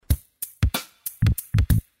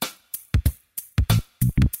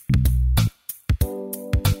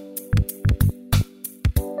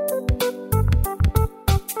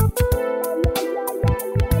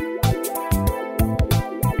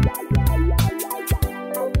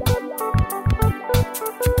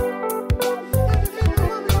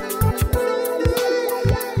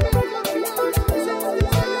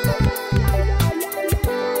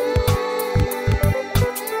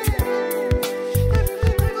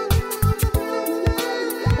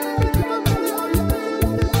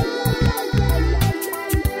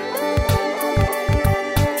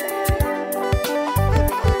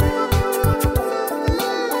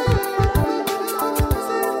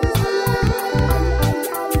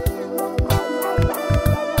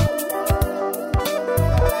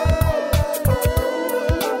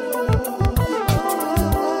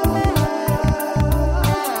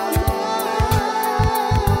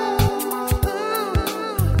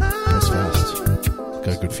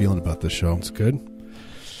Got a good feeling about this show. It's good.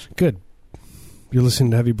 Good. You're listening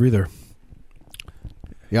to Heavy Breather.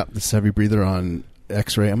 Yeah, this is Heavy Breather on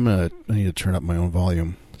X-Ray. I need to turn up my own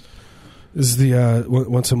volume. This is the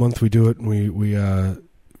once a month we do it. And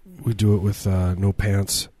we do it with no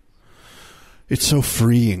pants. It's so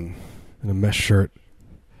freeing. And a mesh shirt.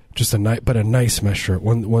 Just a nice mesh shirt.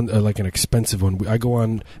 One like an expensive one. I go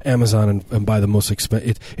on Amazon and buy the most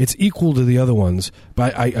expensive. It's equal to the other ones,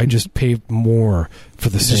 but I just pay more for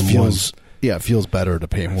the same ones. Yeah, it feels better to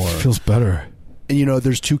pay more. It feels better. And,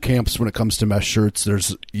 there's two camps when it comes to mesh shirts.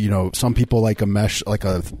 There's, some people like a mesh, like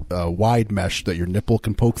a wide mesh that your nipple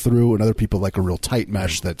can poke through, and other people like a real tight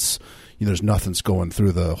mesh that's, there's nothing's going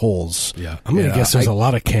through the holes. Yeah. I'm going to guess there's a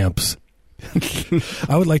lot of camps.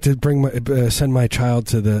 I would like to send my child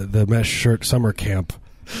to the mesh shirt summer camp.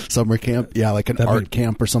 Summer camp? Yeah, like an art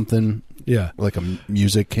camp or something. Yeah. Like a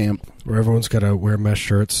music camp. Where everyone's got to wear mesh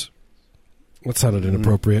shirts. That sounded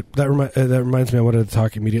inappropriate. That reminds me, I wanted to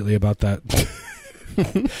talk immediately about that.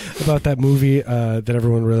 About that movie that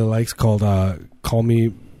everyone really likes called Call Me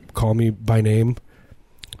by Name.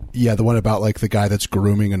 Yeah, the one about like the guy that's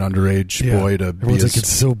grooming an underage boy to be like, it's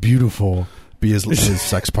so beautiful. Be his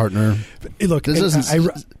sex partner. Look, this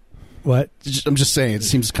doesn't. What? I'm just saying, it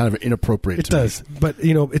seems kind of inappropriate. It does, but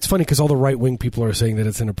it's funny because all the right wing people are saying that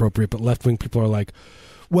it's inappropriate, but left wing people are like,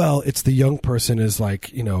 well, it's the young person is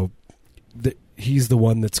like, he's the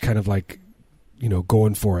one that's kind of like,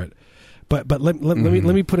 going for it. But let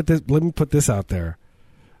me put this out there.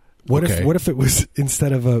 What if it was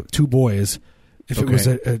instead of two boys? If it was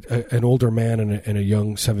an older man and a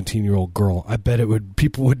young 17-year-old girl, I bet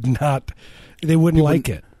people would not. They wouldn't like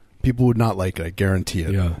it. People would not like it. I guarantee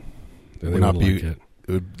it. Yeah, they would not like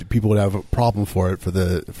it. People would have a problem for it for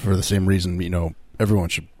the same reason. Everyone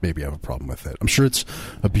should maybe have a problem with it. I'm sure it's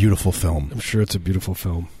a beautiful film.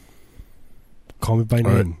 Call Me by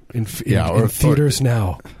Name in theaters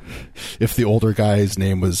now. If the older guy's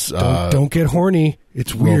name was don't get horny.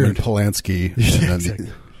 It's Roman weird. Polanski.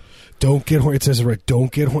 Exactly. Don't get horny. It says it right.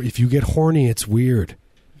 Don't get horny. If you get horny, it's weird.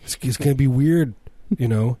 It's going to be weird.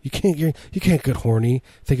 You can't get horny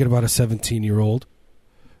thinking about a 17-year-old.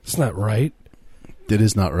 It's not right. It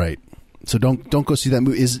is not right. So don't go see that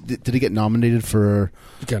movie. Did it get nominated for?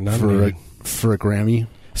 It got nominated for a Grammy.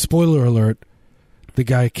 Spoiler alert: the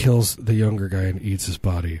guy kills the younger guy and eats his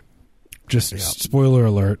body. Spoiler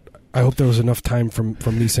alert. I hope there was enough time from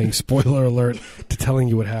me saying spoiler alert to telling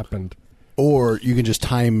you what happened. Or you can just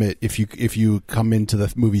time it if you come into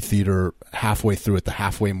the movie theater halfway through at the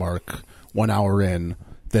halfway mark, 1 hour in,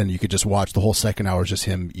 then you could just watch the whole second hour is just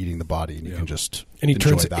him eating the body, and you can just he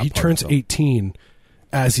turns 18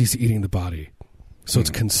 as he's eating the body, so it's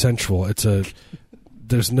consensual.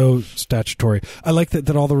 There's no statutory. I like that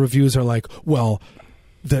all the reviews are like, well,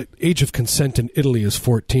 the age of consent in Italy is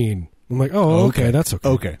 14. I'm like, oh, okay, that's okay.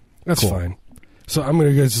 Okay, that's cool. fine. So I'm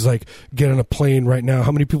going to just get on a plane right now.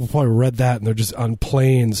 How many people probably read that and they're just on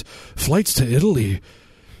planes? Flights to Italy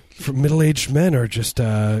for middle-aged men are just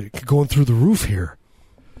going through the roof here.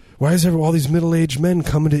 Why is all these middle-aged men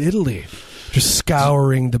coming to Italy? Just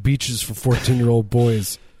scouring the beaches for 14-year-old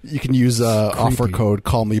boys. You can use offer code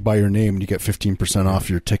Call Me by Your Name and you get 15% off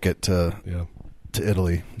your ticket to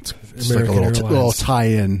Italy. It's like a little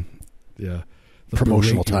tie-in. Yeah.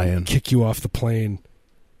 Promotional tie-in. Kick you off the plane.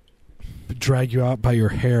 Drag you out by your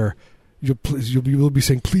hair. You'll be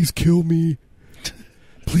saying, "Please kill me,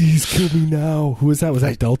 please kill me now." Who was that? Was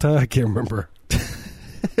that Delta? I can't remember.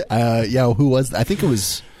 Who was? I think it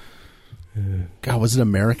was. God, was it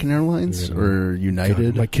American Airlines or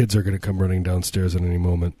United? God, my kids are going to come running downstairs at any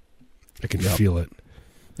moment. I can feel it.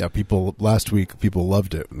 Yeah, last week people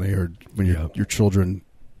loved it when they heard when your children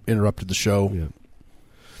interrupted the show. Yeah.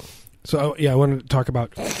 So I wanted to talk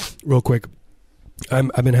about real quick.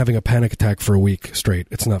 I've been having a panic attack for a week straight.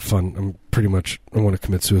 It's not fun. I want to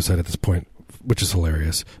commit suicide at this point, which is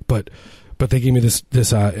hilarious. But they gave me this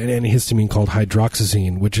an antihistamine called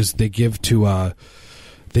hydroxyzine, which is they give to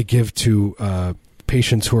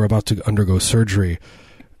patients who are about to undergo surgery,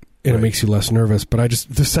 and it makes you less nervous. But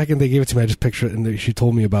the second they gave it to me, I just pictured it, and she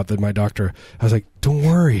told me about that. My doctor, I was like, "Don't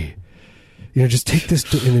worry, just take this."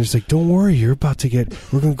 And they're just like, "Don't worry, we're going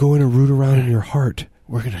to go in and root around in your heart.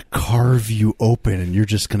 We're going to carve you open, and you're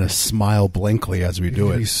just going to smile blankly as we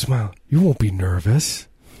do it." You smile. You won't be nervous.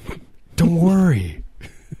 Don't worry.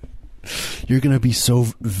 You're going to be so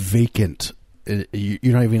vacant.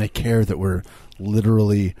 You're not even going to care that we're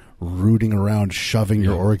literally rooting around, shoving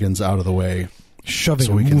your organs out of the way.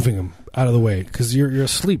 Moving them out of the way. Because you're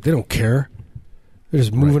asleep. They don't care. They're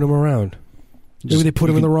just moving them around. Maybe they put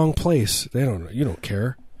them in the wrong place. They don't. You don't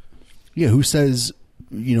care. Yeah, who says,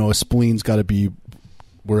 a spleen's got to be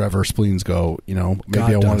wherever spleens go. Maybe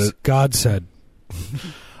God does. God said.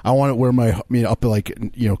 I want it where up like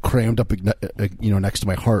crammed up next to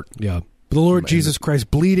my heart. Yeah, but the Lord Jesus Christ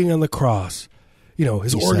bleeding on the cross.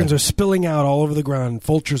 His organs are spilling out all over the ground.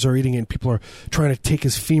 Vultures are eating it. And people are trying to take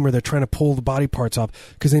his femur. They're trying to pull the body parts off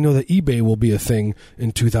because they know that eBay will be a thing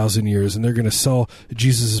in 2,000 years, and they're going to sell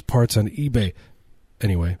Jesus' parts on eBay.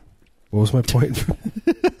 Anyway, what was my point?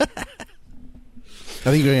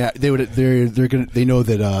 I think they know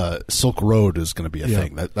that Silk Road is going to be a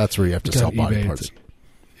thing. That's where you have to sell body parts.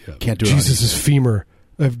 Can't do Jesus' femur.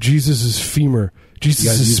 I have Jesus' femur.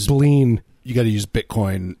 Jesus' spleen. You got to use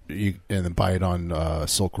Bitcoin and then buy it on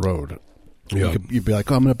Silk Road. Yeah. You'd be like,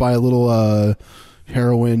 I'm going to buy a little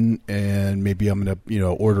heroin, and maybe I'm going to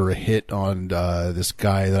order a hit on this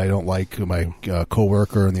guy that I don't like, my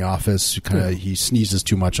coworker in the office. He sneezes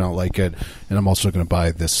too much, I don't like it, and I'm also going to buy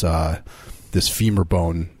this femur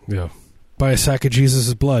bone. Yeah, buy a sack of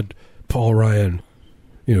Jesus' blood. Paul Ryan,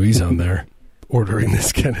 he's on there ordering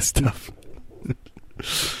this kind of stuff.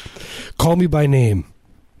 Call me by name.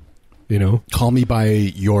 Call me by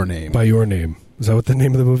your name. By your name. Is that what the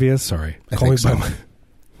name of the movie is? Sorry. Call me by my...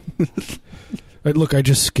 Look, I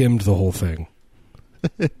just skimmed the whole thing.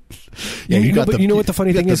 You know what the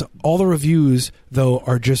funny thing is? All the reviews, though,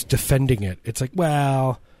 are just defending it. It's like,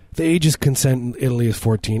 well, the age of consent in Italy is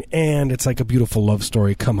 14, and it's like a beautiful love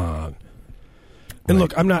story. Come on. And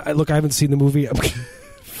right. I haven't seen the movie. I'm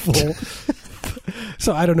full.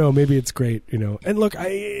 So I don't know. Maybe it's great, And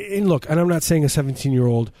and I'm not saying a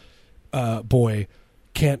 17-year-old boy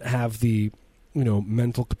can't have the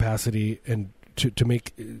mental capacity and to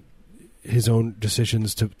make his own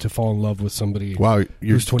decisions to fall in love with somebody. Wow,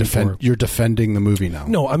 who's 24. You're defending the movie now.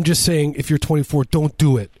 No, I'm just saying if you're 24, don't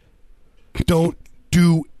do it. Don't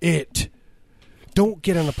do it. Don't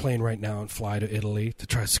get on a plane right now and fly to Italy to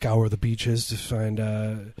try to scour the beaches to find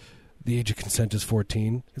the age of consent is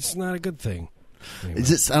 14. It's not a good thing. Anyway.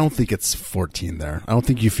 I don't think it's 14 there. I don't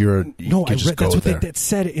think if you're that's what that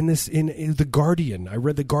said in the Guardian. I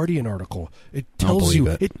read the Guardian article. It tells you.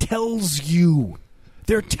 It tells you.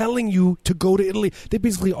 They're telling you to go to Italy. They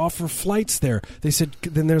basically offer flights there. They said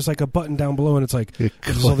then there's like a button down below, and it's like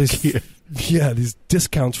there's all these these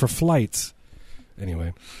discounts for flights.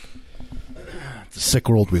 Anyway, it's a sick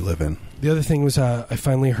world we live in. The other thing was I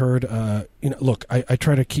finally heard, look, I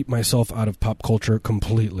try to keep myself out of pop culture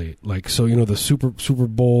completely. Like, so, the Super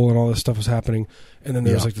Bowl and all this stuff was happening. And then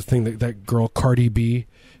there was like the thing that girl, Cardi B,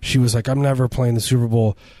 she was like, I'm never playing the Super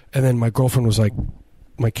Bowl. And then my girlfriend was like,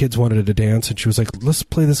 my kids wanted to dance. And she was like, let's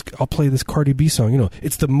play this. I'll play this Cardi B song.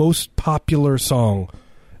 It's the most popular song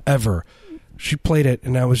ever. She played it.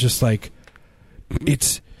 And I was just like,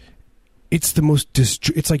 it's the most.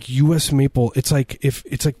 It's like U.S. Maple. It's like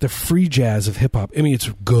the free jazz of hip hop. I mean, it's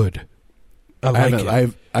good. I like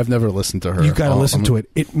it. I've never listened to her. You got to listen to it.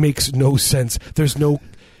 It makes no sense.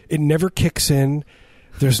 It never kicks in.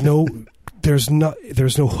 There's no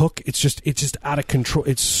hook. It's just out of control.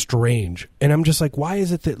 It's strange. And I'm just like, why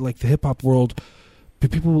is it that like the hip hop world, the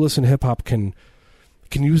people who listen to hip hop can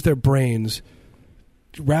use their brains,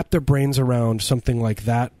 wrap their brains around something like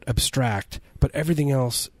that abstract, but everything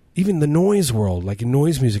else. Even the noise world, like in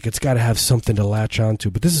noise music, it's got to have something to latch onto.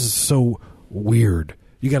 But this is so weird.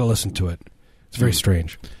 You got to listen to it. It's very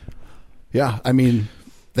strange. Yeah, I mean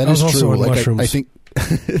that is true. Like I think,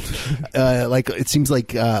 like it seems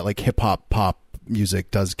like hip hop pop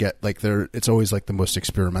music does get like it's always like the most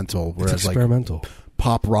experimental. Whereas like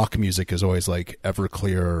pop rock music is always like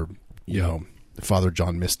Everclear, Father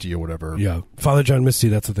John Misty or whatever. Yeah, Father John Misty.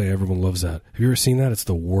 That's the thing. Everyone loves that. Have you ever seen that? It's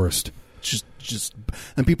the worst. Just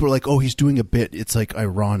and people are like, oh, he's doing a bit. It's like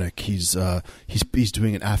ironic. He's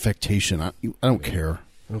doing an affectation. I don't care.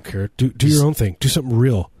 I don't care. Do your own thing. Do something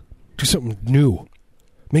real. Do something new.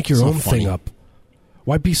 Make your own thing up.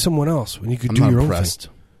 Why be someone else when you could do your own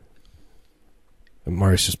thing? And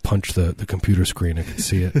Marius just punched the computer screen. I can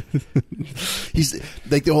see it. He's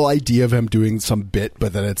like the whole idea of him doing some bit,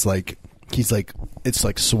 but then it's like it's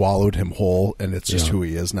like swallowed him whole, and it's just who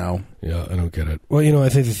he is now. Yeah, I don't get it. Well, I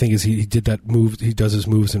think the thing is he did that move. He does his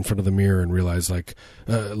moves in front of the mirror and realized like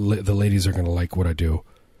the ladies are going to like what I do,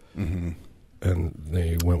 and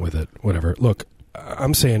they went with it. Whatever. Look,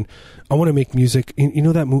 I'm saying I want to make music. You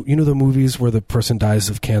know the movies where the person dies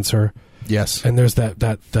of cancer. Yes, and there's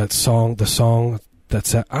that song, the song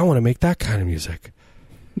that's I want to make that kind of music.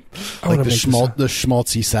 Like the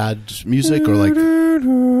schmaltzy sad music, or like,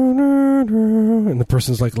 and the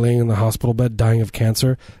person's like laying in the hospital bed dying of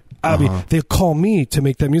cancer. They call me to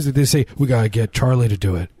make that music. They say we gotta get Charlie to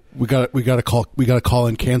do it. We gotta call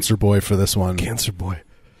in Cancer Boy for this one. Cancer Boy,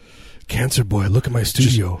 look at my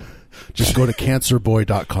studio. Just go to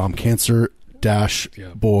cancerboy.com,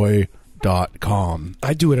 cancer-boy.com.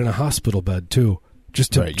 I do it in a hospital bed too,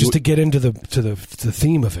 just to get into the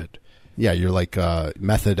theme of it. Yeah, you're like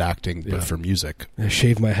method acting, but for music. I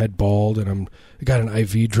shave my head bald, and I got an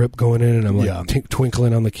IV drip going in, and I'm like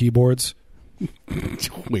twinkling on the keyboards.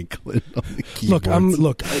 Twinkling on the keyboards.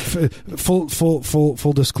 Look,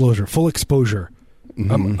 full disclosure, full exposure.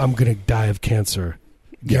 Mm-hmm. I'm gonna die of cancer,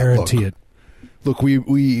 guarantee it. Look, we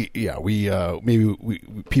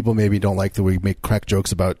people maybe don't like that we make crack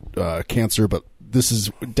jokes about cancer, but this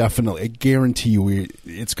is definitely, I guarantee you,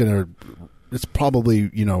 it's probably,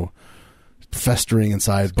 festering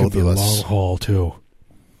inside both of us. Long haul too.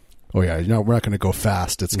 Oh yeah, we're not going to go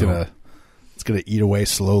fast. It's gonna eat away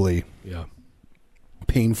slowly. Yeah,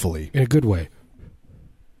 painfully, in a good way.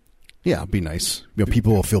 Yeah, it'd be nice.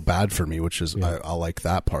 People will feel bad for me, which is I like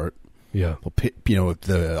that part. Yeah, all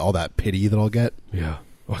that pity that I'll get. Yeah,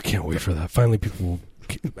 I can't wait for that. Finally, people will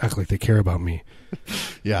act like they care about me.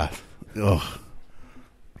 Yeah. Ugh.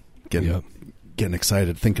 Getting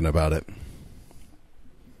excited thinking about it.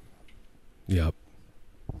 Yep.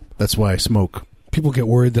 That's why I smoke. People get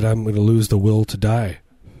worried that I'm going to lose the will to die.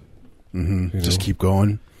 Mm-hmm. Just keep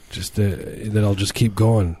going. Just that I'll just keep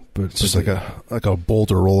going. But it's just like a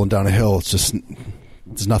boulder rolling down a hill. It's just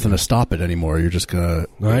there's nothing to stop it anymore. You're just gonna.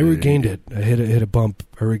 No, I regained it. I hit a bump.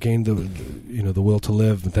 I regained the will to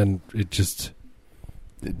live, but then it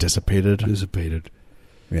dissipated.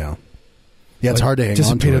 Yeah. Yeah, it's hard to hang on to it.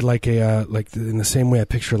 Dissipated like in the same way I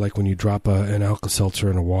picture like when you drop an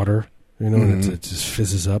Alka-Seltzer in a water, and it just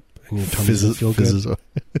fizzes up and your tummy doesn't feel good. You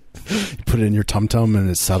put it in your tum-tum and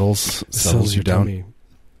it settles you down. Tummy.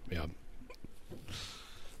 Yeah.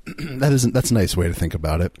 That's a nice way to think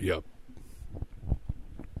about it. Yep.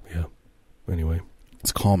 Yeah. Anyway.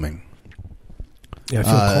 It's calming. Yeah, I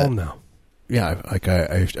feel calm now. Yeah, like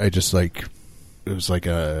I just like it was like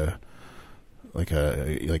an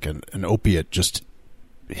opiate just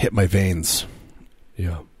hit my veins.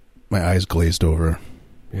 Yeah. My eyes glazed over.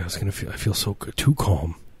 Yeah, I feel so good, too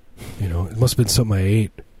calm. It must have been something I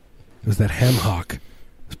ate. It was that ham hock.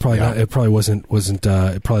 It's probably not, it probably wasn't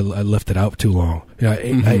it probably I left it out too long. Yeah,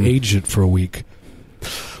 I aged it for a week.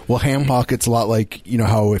 Well, ham hock, it's a lot like,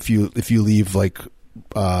 how if you leave like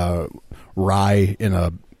rye in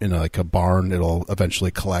a barn, it'll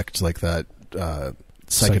eventually collect like that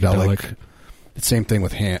psychedelic. It's same thing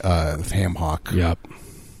with ham hock. Yep.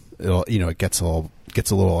 It'll it gets a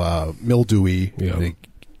little mildewy. Yeah.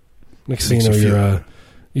 Next thing you know,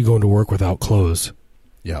 you go into work without clothes.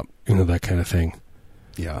 Yep. That kind of thing.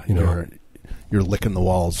 Yeah. You're licking the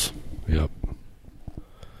walls. Yep.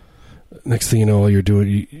 Next thing you know, you're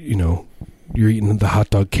doing you're eating the hot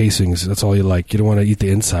dog casings. That's all you like. You don't want to eat the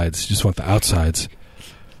insides. You just want the outsides.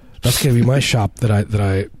 That's gonna be my shop that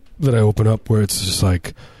I open up, where it's just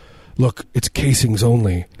like, look, it's casings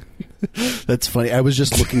only. That's funny. I was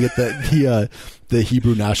just looking at the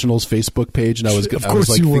Hebrew Nationals Facebook page, and I was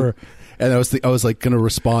like going to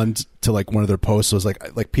respond to like one of their posts. So I was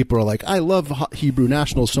like people are like, I love Hebrew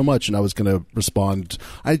Nationals so much, and I was going to respond,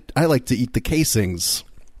 I like to eat the casings.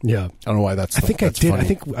 Yeah, I don't know why that's. Funny. I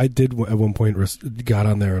think I did at one point. Got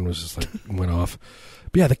on there and was just like went off.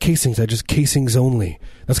 But yeah, the casings. Casings only.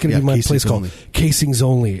 That's going to be my place called Casings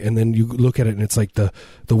Only. And then you look at it and it's like the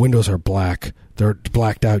windows are black. They're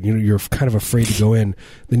blacked out. You're kind of afraid to go in.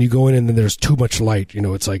 Then you go in and then there's too much light.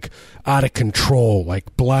 It's like out of control,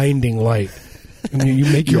 like blinding light. And you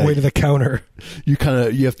make your way to the counter. You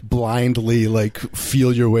have to blindly like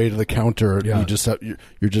feel your way to the counter. Yeah.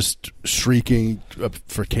 You're just shrieking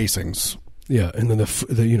for casings. Yeah, and then the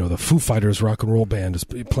Foo Fighters rock and roll band is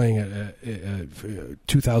playing at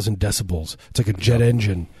 2,000 decibels. It's like a jet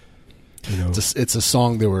engine. It's a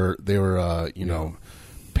song they were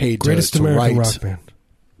paid Greatest to American write. Rock band.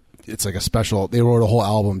 It's like a special. They wrote a whole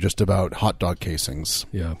album just about hot dog casings.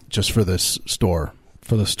 Yeah, just for this store.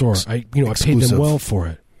 For the store, I paid them well for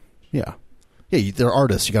it. Yeah, they're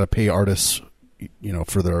artists. You got to pay artists,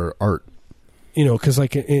 for their art. Because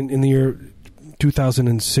like in the year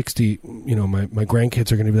 2060, my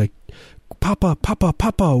grandkids are going to be like, Papa,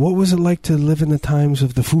 what was it like to live in the times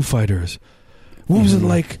of the Foo Fighters? What was it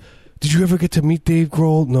like? Did you ever get to meet Dave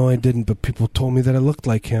Grohl? No, I didn't, but people told me that I looked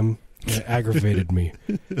like him. It aggravated me.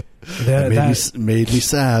 That made me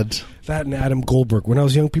sad. That and Adam Goldberg. When I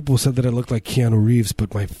was young, people said that I looked like Keanu Reeves,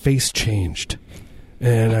 but my face changed,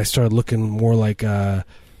 and I started looking more like the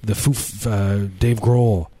Dave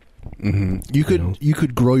Grohl. Mm-hmm. You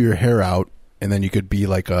could grow your hair out, and then you could be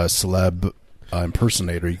like a celeb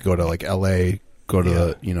impersonator. You could go to like L.A., go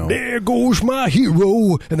to there goes my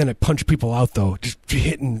hero, and then I punch people out though, just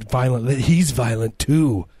hitting violent. He's violent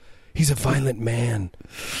too. He's a violent man.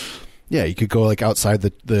 Yeah, you could go like outside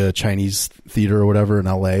the Chinese theater or whatever in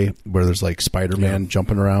LA where there's like Spider-Man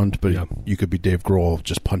jumping around, but you could be Dave Grohl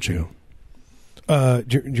just punching. Do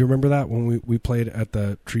you remember that when we played at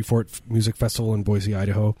the Treefort Music Festival in Boise,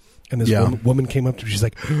 Idaho? And this woman came up to me. She's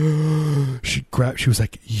like, she was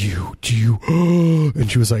like, do you, and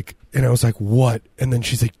she was like, and I was like, what? And then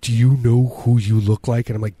she's like, do you know who you look like?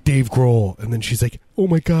 And I'm like, Dave Grohl. And then she's like, oh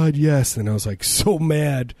my God, yes. And I was like, so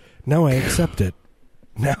mad. Now I accept it.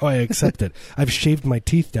 I've shaved my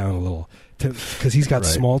teeth down a little because he's got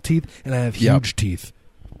small teeth and I have huge teeth.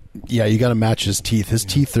 Yeah, you got to match his teeth. His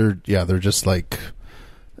teeth are, they're just like,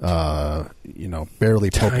 barely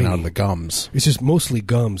poking out of the gums. It's just mostly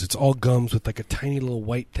gums. It's all gums with like a tiny little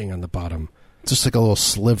white thing on the bottom. It's just like a little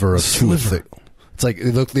sliver of tooth. It's like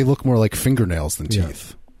they look more like fingernails than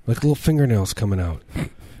teeth. Like little fingernails coming out.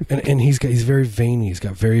 And he's very veiny. He's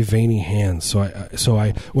got very veiny hands. So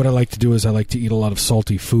I what I like to do is I like to eat a lot of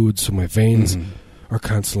salty foods, so my veins are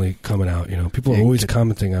constantly coming out. People are always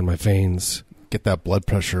commenting on my veins. Get that blood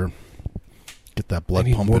pressure. Get that blood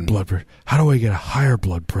pumping. More blood pressure. How do I get a higher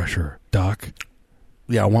blood pressure, Doc?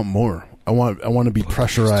 Yeah, I want more. I want to be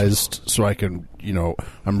pressurized so I can,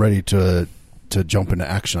 I'm ready to jump into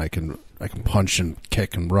action. I can punch and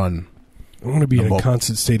kick and run. I want to be in a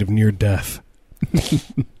constant state of near death.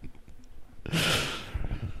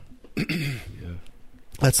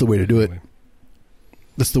 That's the way to do it.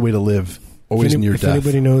 That's the way to live. Always near death. If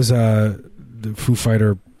anybody knows the Foo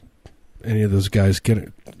Fighter, any of those guys,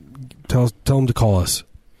 tell them to call us.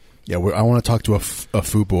 Yeah, I want to talk to a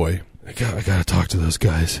Foo boy. I got to talk to those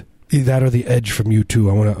guys. Either that or the Edge from U2.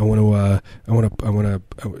 I want to.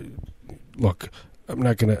 Look, I'm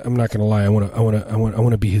not gonna lie. I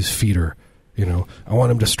want to be his feeder. I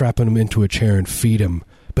want him to strap him into a chair and feed him.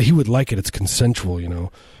 But he would like it. It's consensual, And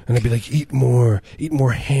I'd be like, eat more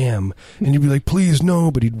ham. And he'd be like, please,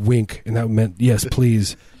 no. But he'd wink, and that meant, yes,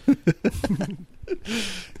 please.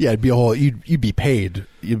 Yeah, it'd be a whole. You'd be paid.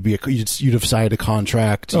 You'd have signed a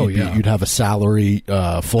contract. You'd have a salary,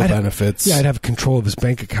 full benefits. I'd have control of his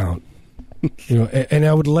bank account. And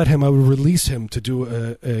I would release him to do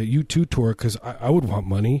a U2 tour because I would want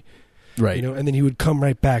money. Right. And then he would come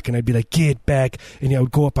right back, and I'd be like, get back. And I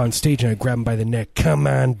would go up on stage, and I'd grab him by the neck. Come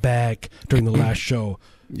on back during the last show.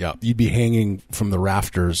 Yeah. You'd be hanging from the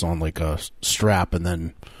rafters on like a strap, and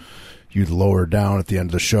then you'd lower down at the end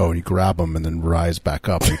of the show, and you grab him, and then rise back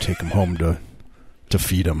up, and you take him home to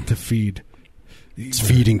feed him. To feed. It's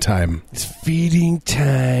feeding time. It's feeding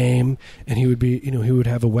time. And he would be, he would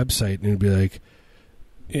have a website, and it would be like,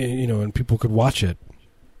 and people could watch it.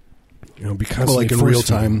 Be constantly like in real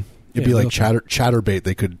time. It'd be like Chatterbait.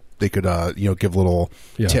 They could give little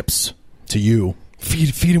tips to you.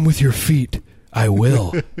 Feed him with your feet. I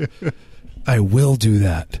will. I will do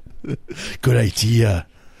that. Good idea.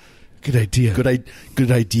 Good idea.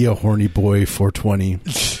 Good idea, horny boy 420.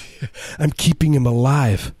 I'm keeping him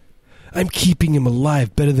alive.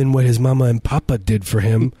 Better than what his mama and papa did for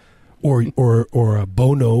him, or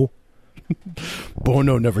Bono.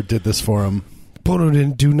 Bono never did this for him. Bono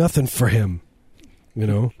didn't do nothing for him.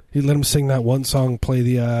 He let him sing that one song, play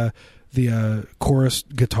the chorus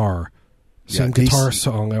guitar, sing guitar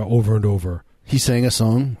song over and over. He sang a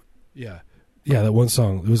song. Yeah, that one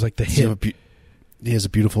song. It was like the hit. He has a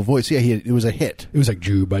beautiful voice. Yeah, it was a hit. It was like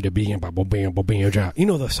you know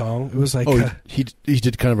the song. It was like he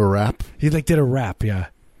did kind of a rap. He did a rap. Yeah,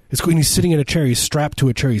 it's cool. And he's sitting in a chair. He's strapped to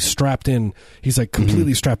a chair. He's strapped in. He's like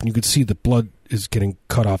completely strapped, and you could see the blood is getting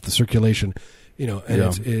cut off, the circulation.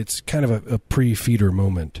 It's kind of a pre-feeder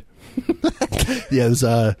moment.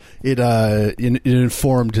 Yeah, it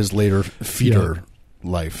informed his later feeder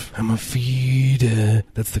life. I'm a feeder.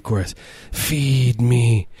 That's the chorus. Feed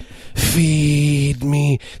me,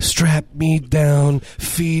 strap me down,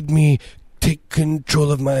 feed me, take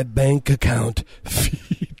control of my bank account,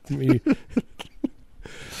 feed me.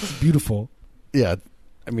 It's beautiful. Yeah,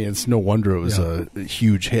 I mean, it's no wonder it was a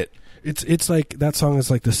huge hit. It's like that song is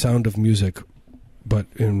like The Sound of Music, but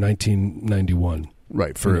in 1991.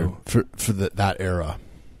 Right, for that era.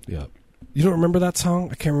 Yeah. You don't remember that song?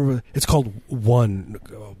 I can't remember. It's called One.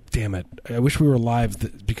 Oh, damn it. I wish we were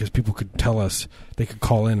live because people could tell us. They could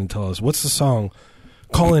call in and tell us. What's the song?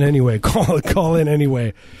 Call in anyway. Call in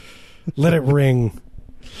anyway. Let it ring.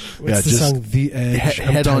 What's the song? The Edge.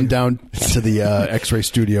 Head on down to the X-Ray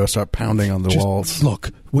studio. Start pounding on the walls.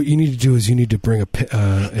 Look, what you need to do is you need to bring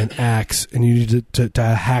an axe, and you need to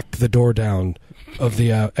hack the door down of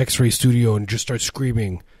the X-Ray studio and just start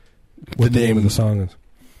screaming what the name of the song is.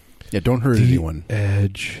 Yeah, don't hurt anyone.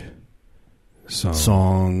 Edge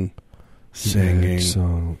song. Singing. Edge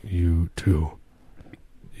song. U2.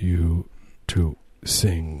 you to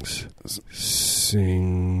sings.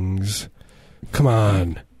 Come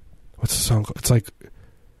on. What's the song called? It's like,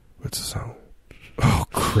 what's the song? Oh,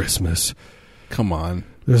 Christmas. Come on.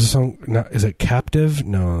 There's a song. Is it Captive?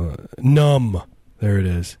 No. Numb. There it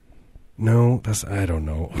is. No, I don't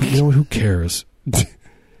know. You know, who cares?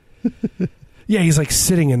 Yeah, he's like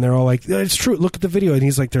sitting and they're all like, it's true. Look at the video. And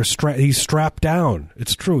he's like, he's strapped down.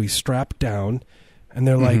 It's true. He's strapped down. And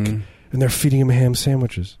they're like, and they're feeding him ham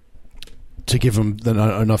sandwiches. To give him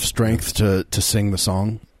enough strength to sing the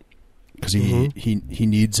song. Because he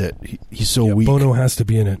needs it. He's so weak. Bono has to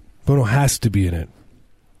be in it. Bono has to be in it.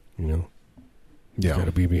 You know? Yeah. Got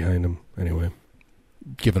to be behind him. Anyway.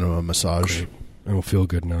 Giving him a massage. Great. I don't feel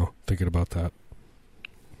good now thinking about that.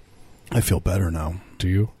 I feel better now. Do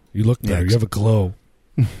you? You look better. You have a glow.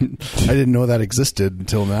 I didn't know that existed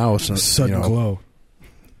until now. So, sudden glow.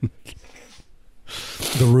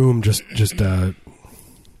 The room just all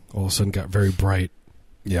of a sudden got very bright.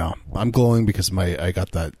 Yeah, I'm glowing because I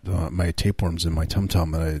got that my tapeworms in my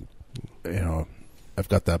tum-tum, and I've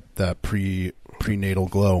got that prenatal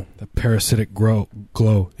glow. The parasitic glow.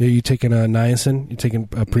 Yeah, you taking niacin? You taking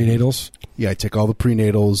prenatals? Yeah, I take all the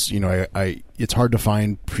prenatals. You know, I it's hard to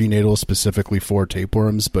find prenatals specifically for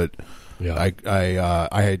tapeworms, but yeah.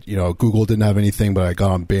 I had, Google didn't have anything, but I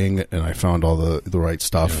got on Bing and I found all the right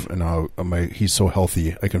stuff. Yeah. And now he's so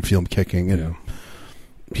healthy, I can feel him kicking, and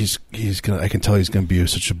he's gonna. I can tell he's gonna be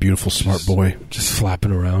such a beautiful, smart boy, just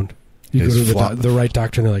flapping around. You go to the right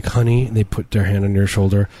doctor and they're like, honey, and they put their hand on your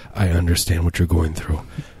shoulder. I understand what you're going through.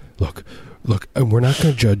 Look, we're not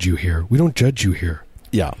going to judge you here. We don't judge you here.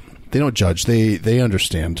 Yeah, they don't judge. They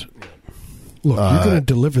understand. Look, you're going to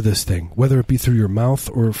deliver this thing, whether it be through your mouth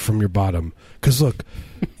or from your bottom. Because look,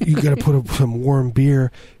 you got to put some warm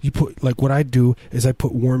beer. You put, like, what I do is I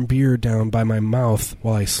put warm beer down by my mouth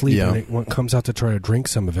while I sleep, and when it comes out to try to drink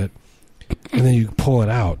some of it, and then you pull it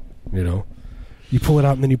out. You pull it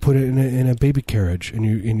out and then you put it in a baby carriage and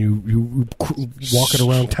you walk it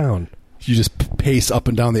around town. You just pace up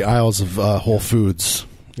and down the aisles of Whole Foods,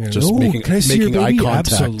 just making eye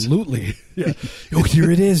contact. Absolutely. Yeah. Oh,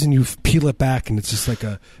 here it is, and you peel it back, and it's just like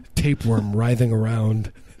a tapeworm writhing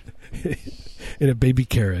around in a baby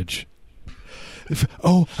carriage.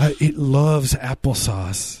 It loves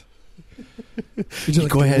applesauce. You just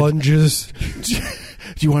go ahead. Lunges.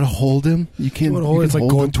 Do you want to hold him? You can't. It's like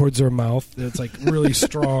going towards their mouth. It's like really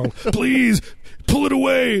strong. Please pull it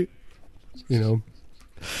away.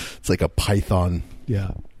 It's like a python.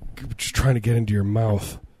 Yeah, just trying to get into your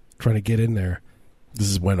mouth, trying to get in there. This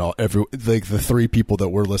is when the three people that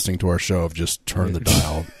were listening to our show have just turned the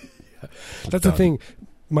dial. Yeah. That's the thing.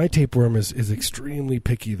 My tapeworm is extremely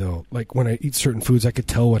picky, though. Like when I eat certain foods, I could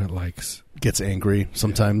tell what it likes. Gets angry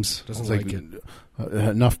sometimes. Doesn't like it.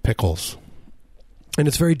 Enough pickles. And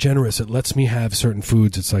it's very generous. It lets me have certain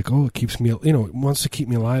foods. It's like, it keeps me, it wants to keep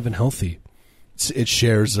me alive and healthy. It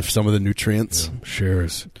shares of some of the nutrients. Yeah,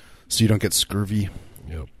 shares. So you don't get scurvy.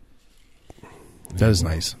 Yep. That is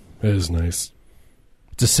nice. It is nice.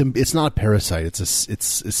 It's not a parasite. It's a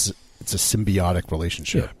symbiotic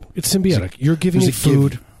relationship. Yeah, it's symbiotic. You're giving it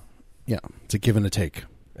food. It's a give and a take.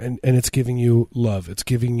 And it's giving you love. It's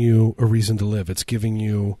giving you a reason to live. It's giving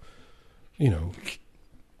you,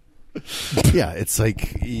 Yeah, it's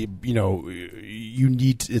like you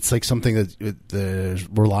need. It's like something that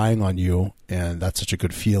relying on you, and that's such a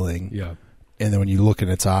good feeling. Yeah. And then when you look in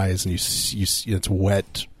its eyes and you see its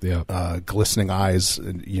wet, glistening eyes,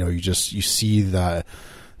 and you see the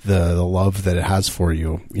love that it has for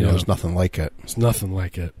you. There's nothing like it. It's nothing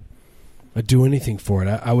like it. I'd do anything for it.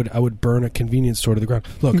 I would burn a convenience store to the ground.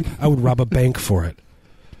 Look, I would rob a bank for it.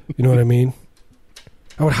 You know what I mean?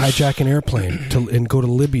 I would hijack an airplane and go to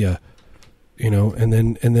Libya, and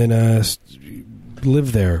then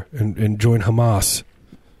live there and join Hamas.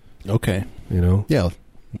 Okay. Yeah.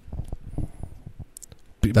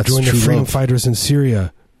 That's join the freedom love. Fighters in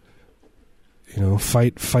Syria.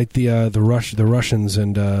 Fight the Russians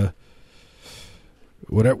and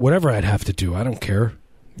whatever I'd have to do. I don't care.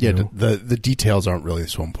 Yeah, the details aren't really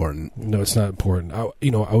so important. No, it's not important.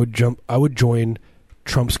 I would join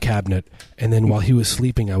Trump's cabinet, and then while he was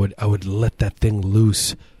sleeping, I would let that thing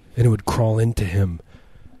loose, and it would crawl into him.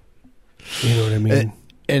 You know what I mean?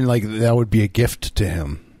 And like that would be a gift to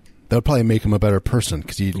him. That would probably make him a better person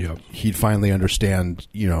because he'd finally understand,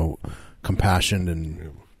 compassion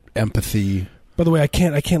and empathy. By the way, I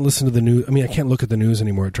can't listen to the news. I mean, I can't look at the news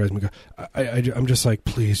anymore. It drives me. I'm just like,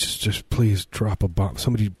 please, just please drop a bomb.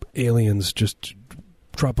 Aliens, just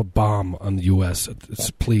drop a bomb on the U.S.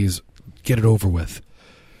 Please get it over with.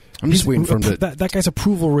 I'm just waiting for him to... That guy's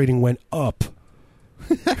approval rating went up.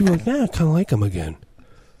 People are like, I kind of like him again.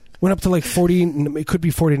 Went up to like 40, it could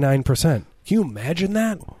be 49%. Can you imagine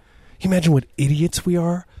that? Can you imagine what idiots we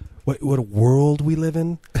are? What a world we live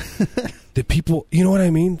in? That people, you know what I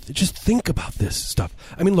mean? Just think about this stuff.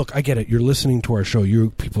 I mean, look, I get it. You're listening to our show.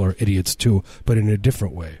 You people are idiots too, but in a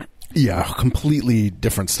different way. Yeah, completely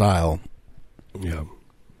different style. Yeah.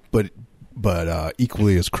 But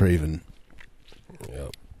equally as craven. Yeah.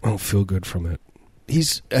 I don't feel good from it.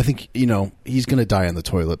 I think, he's going to die in the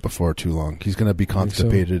toilet before too long. He's going to be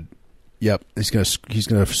constipated. So? Yep. He's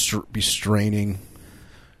going to be straining,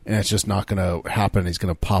 and it's just not going to happen. He's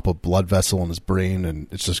going to pop a blood vessel in his brain, and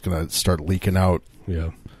it's just going to start leaking out.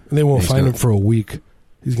 Yeah. And they won't find him for a week.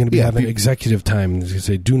 He's going to be having executive time. He's going to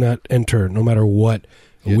say, do not enter, no matter what.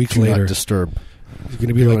 A week later. Do not disturb. He's going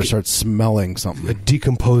to be like, start smelling something. A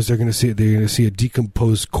decomposed. They're going to see a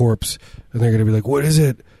decomposed corpse, and they're going to be like, "What is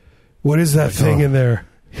it? What is that thing in there?"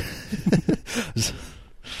 They're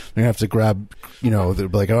gonna have to grab. They'll be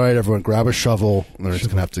like, "All right, everyone, grab a shovel." And they're just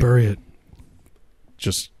gonna have to bury it.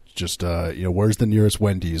 Just where's the nearest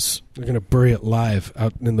Wendy's? They're going to bury it live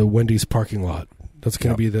out in the Wendy's parking lot. That's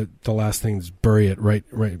going to be the last thing. Is bury it right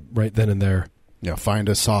then and there. Yeah, find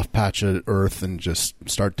a soft patch of earth and just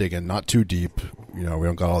start digging. Not too deep. We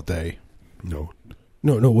don't got all day. No.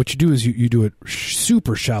 What you do is you do it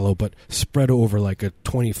super shallow, but spread over like a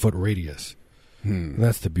 20-foot radius. And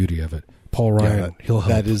that's the beauty of it. Paul Ryan, he'll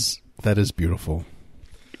help. That is beautiful.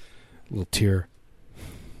 Little tear.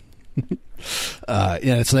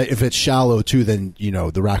 It's like, if it's shallow too, then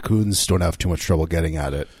the raccoons don't have too much trouble getting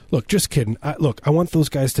at it. Look, just kidding. I want those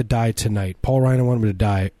guys to die tonight. Paul Ryan, I want him to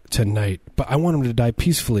die tonight, but I want him to die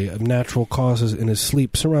peacefully of natural causes in his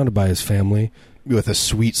sleep, surrounded by his family, with a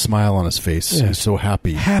sweet smile on his face. Yeah. He's so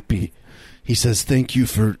happy. He says, "Thank you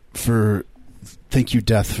thank you,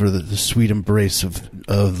 death, for the sweet embrace of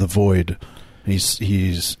the void."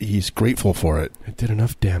 He's grateful for it. I did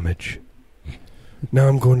enough damage. Now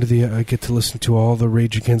I'm going to I get to listen to all the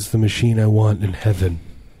Rage Against the Machine I want in heaven.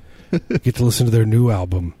 I get to listen to their new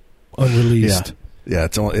album, unreleased. Yeah,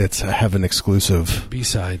 it's a heaven exclusive.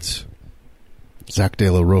 B-sides. Zach De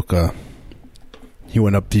La Rocha. He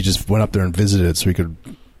just went up there and visited so he could,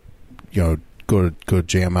 go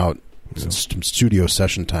jam out some studio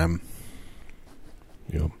session time.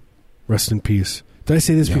 Yeah. Rest in peace. Did I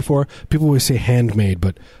say this before? People always say handmade,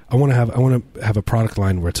 but I want to have a product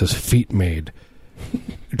line where it says feet made.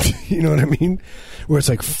 You know what I mean? Where it's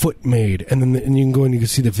like foot made, and then you can go and you can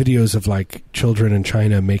see the videos of like children in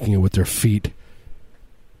China making it with their feet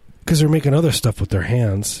because they're making other stuff with their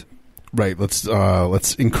hands. Right.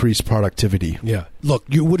 Let's increase productivity. Yeah. Look,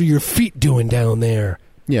 what are your feet doing down there?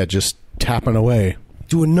 Yeah, just tapping away,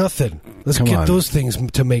 doing nothing. Let's get those things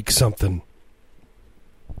to make something.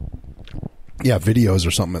 Yeah, videos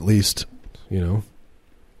or something at least.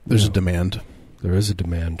 There's a demand. There is a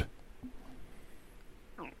demand.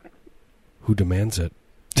 Who demands it?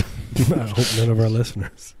 I hope none of our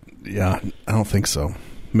listeners. Yeah, I don't think so.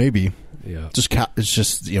 Maybe. Yeah. It's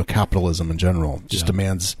just capitalism in general just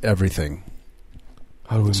demands everything.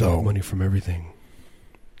 How do we make money from everything?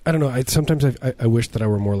 I don't know. Sometimes I wish that I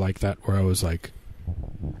were more like that, where I was like,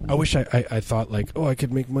 I wish I thought like, oh, I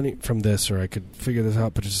could make money from this, or I could figure this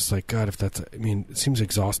out. But it's just like, God, it seems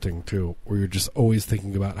exhausting too, where you're just always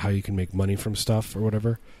thinking about how you can make money from stuff or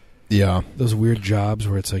whatever. Yeah, those weird jobs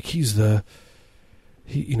where it's like she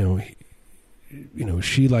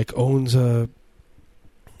like owns a.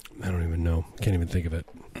 I don't even know. Can't even think of it.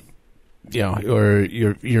 Yeah, or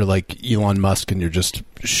you're like Elon Musk and you're just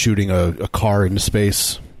shooting a car into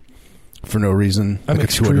space for no reason. I'm like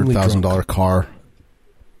a $200,000 car.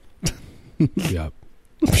 Yeah.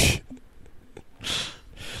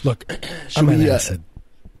 Look, I'm an acid.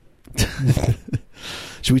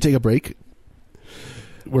 Should we take a break?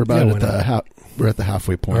 We're about we're at the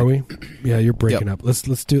halfway point. Are we? Yeah, you're breaking up. Let's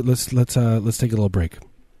take a little break.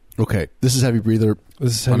 Okay. This is Heavy Breather.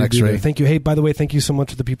 This is Heavy Breather. Thank you. Hey, by the way, thank you so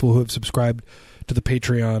much to the people who have subscribed to the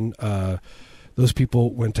Patreon. Those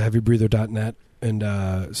people went to heavybreather.net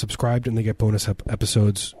and subscribed, and they get bonus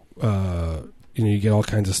episodes. You get all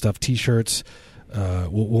kinds of stuff, T-shirts.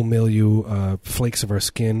 We'll mail you flakes of our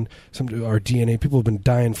skin, our DNA. People have been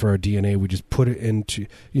dying for our DNA. We just put it into.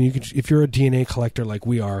 If you're a DNA collector like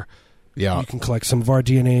we are, you can collect some of our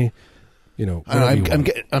DNA.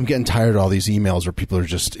 I'm getting tired of all these emails where people are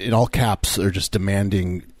just in all caps. They're just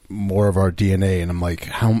demanding more of our DNA, and I'm like,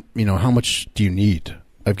 how much do you need?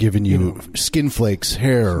 I've given you skin flakes,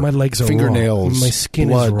 hair, my legs are fingernails, raw. My skin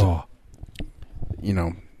blood, is raw.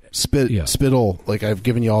 Spittle. Like I've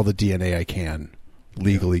given you all the DNA I can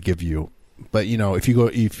legally give you. But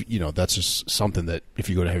if that's just something that if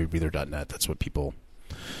you go to heavybreather.net, that's what people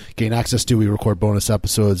gain access to. We record bonus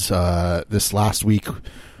episodes. This last week,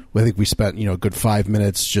 I think we spent a good 5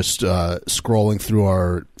 minutes just scrolling through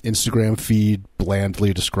our Instagram feed,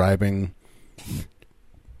 blandly describing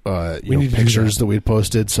pictures that we had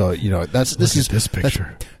posted. So this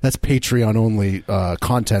picture. That's Patreon only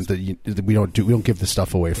content that we don't do. We don't give this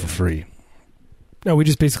stuff away for free. No, we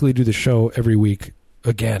just basically do the show every week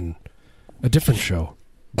again, a different show.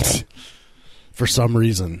 For some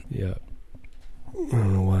reason. Yeah. I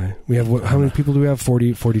don't know why. We have how many people do we have?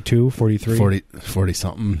 40, 42, 43? 40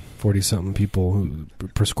 something. 40 something people who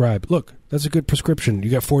prescribe. Look, that's a good prescription. You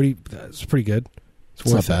got 40. That's pretty good.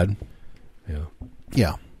 It's not bad. Yeah.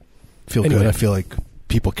 Yeah. Feel good. I feel like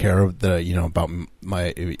people care that about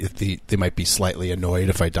my. If they might be slightly annoyed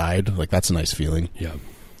if I died. Like, that's a nice feeling. Yeah.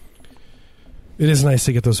 It is nice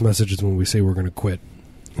to get those messages when we say we're going to quit,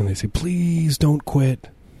 and they say, "Please don't quit."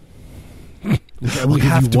 We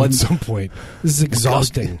have to at some point. This is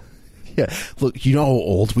exhausting. Yeah. Look, how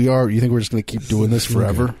old we are. You think we're just going to keep doing this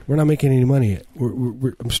forever? We're not making any money.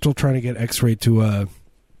 I'm still trying to get X-Ray to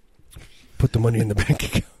put the money in the bank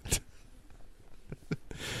account.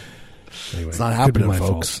 Anyway, it's not happening,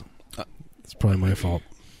 folks. It's probably my fault.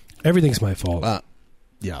 Everything's my fault.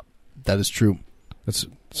 Yeah, that is true. That's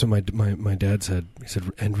so. My dad said. He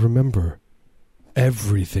said, "And remember,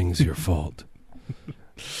 everything's your fault."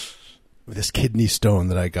 This kidney stone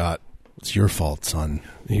that I got, it's your fault, son.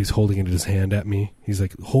 He's holding it in his hand at me. He's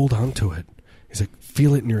like, "Hold on to it." He's like,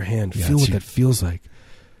 "Feel it in your hand. Feel what that feels like.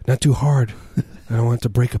 Not too hard. I don't want it to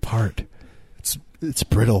break apart. It's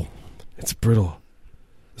brittle. It's brittle.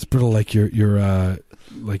 It's brittle like your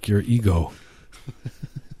ego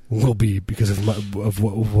will be because of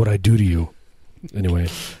what I do to you." Anyway,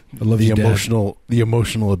 I love you, Dad. The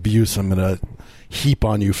emotional abuse I'm going to heap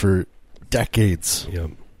on you for decades. Yeah.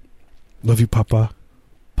 Love you, Papa.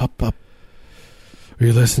 Papa. Are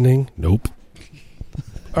you listening? Nope.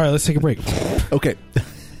 All right, let's take a break. Okay.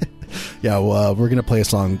 Yeah, well, we're going to play a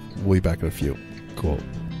song. We'll be back in a few. Cool.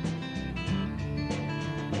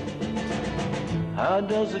 How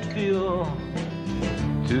does it feel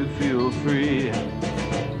to feel free?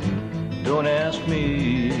 Don't ask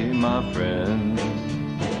me, my friend.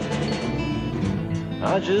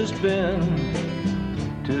 I just been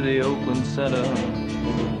to the Oakland Center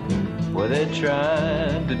where they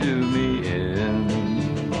tried to do me in.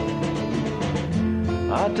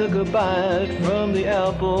 I took a bite from the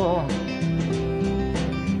apple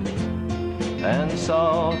and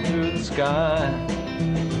saw through the sky.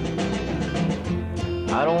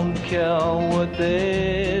 I don't care what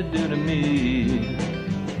they do to me,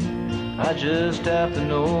 I just have to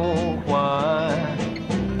know why.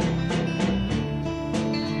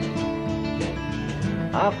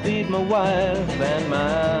 I feed my wife and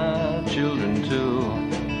my children too.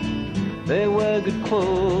 They wear good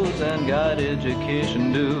clothes and got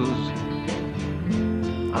education dues.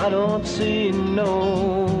 I don't see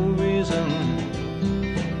no reason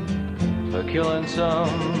for killing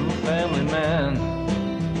some family man.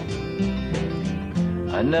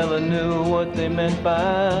 I never knew what they meant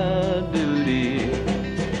by duty.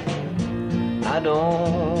 I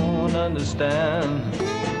don't understand.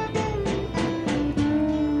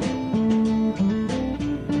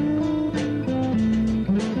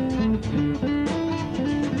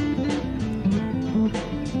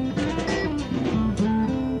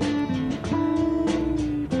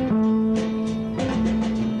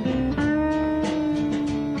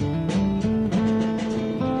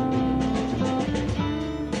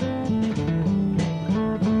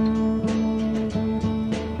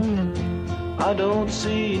 I don't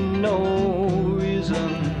see no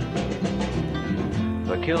reason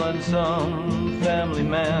for killing some family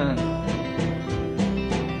man.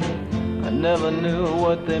 I never knew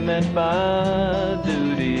what they meant by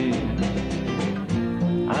duty.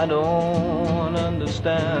 I don't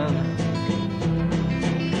understand.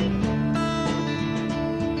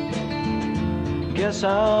 Guess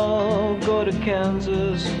I'll go to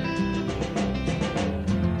Kansas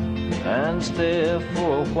and stay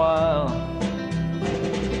for a while.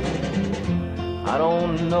 I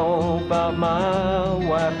don't know about my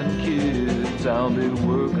wife and kids. I'll be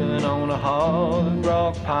working on a hard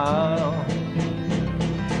rock pile,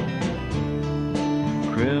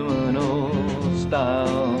 criminal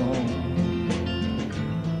style.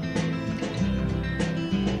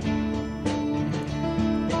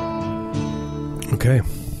 Okay.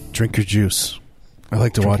 Drink your juice. I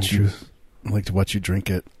like to watch you. I like to watch you drink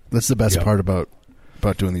it. That's the best part about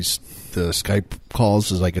doing the Skype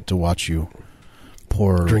calls is I get to watch you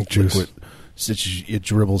pour drink juice. Liquid. It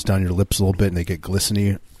dribbles down your lips a little bit and they get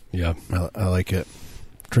glistening. Yeah. I like it.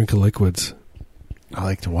 Drink of liquids. I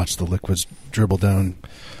like to watch the liquids dribble down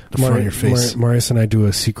the front of your face. Marius and I do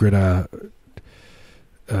a secret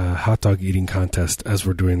hot dog eating contest as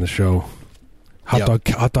we're doing the show. Hot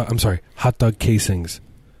dog casings.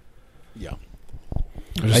 Yeah.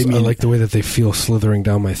 I like the way that they feel slithering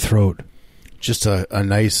down my throat. Just a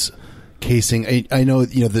nice casing. I know,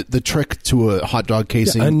 the trick to a hot dog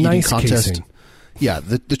casing eating nice contest. Casing. Yeah,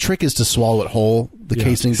 the trick is to swallow it whole, the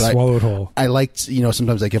casing. But swallow it whole. I like,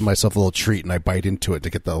 sometimes I give myself a little treat and I bite into it to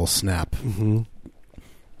get that little snap. Mm-hmm.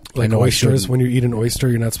 Like oysters, when you eat an oyster,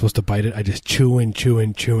 you're not supposed to bite it. I just chew and chew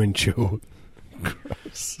and chew and chew.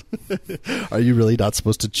 Gross. Are you really not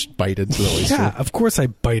supposed to bite into the oyster? Yeah, of course I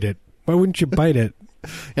bite it. Why wouldn't you bite it?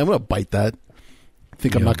 Yeah, I'm going to bite that. I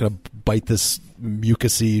think I'm not going to bite this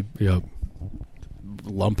mucusy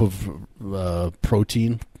lump of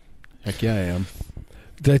protein. Heck yeah, I am.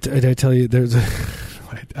 Did I tell you?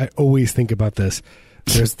 I always think about this.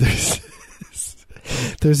 There's this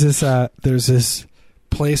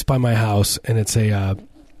place by my house, and it's a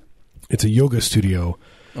yoga studio,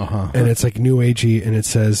 and it's like new agey, and it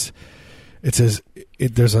says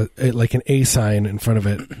there's like an A sign in front of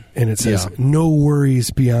it, and it says no worries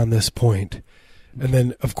beyond this point. And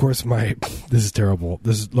then of course this is terrible.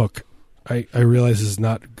 I realize this is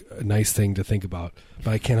not a nice thing to think about,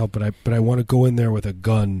 but I can't help it. But I want to go in there with a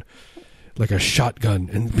gun, like a shotgun,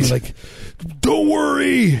 and be like, "Don't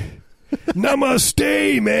worry,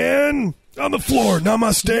 namaste, man, on the floor,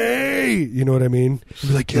 namaste." You know what I mean? Be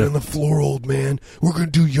like, "Get on the floor, old man. We're gonna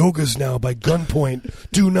do yogas now by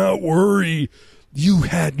gunpoint. Do not worry. You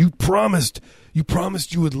promised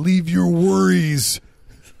you would leave your worries."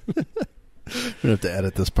 We're gonna have to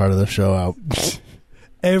edit this part of the show out.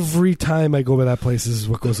 Every time I go by that place, this is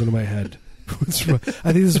what goes into my head. I think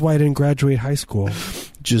this is why I didn't graduate high school.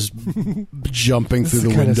 Just jumping through the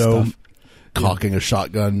window, cocking a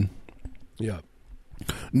shotgun. Yeah.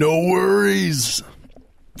 No worries.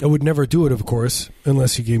 I would never do it, of course,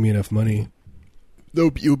 unless you gave me enough money.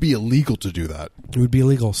 It would be illegal to do that. It would be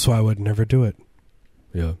illegal, so I would never do it.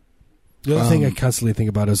 Yeah. The other thing I constantly think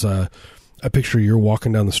about is I picture you're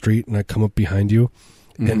walking down the street and I come up behind you,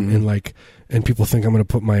 and people think I'm going to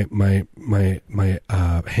put my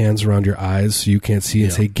hands around your eyes so you can't see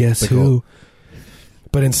and say, "Guess who?"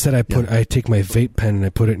 But instead, I take my vape pen and I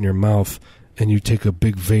put it in your mouth, and you take a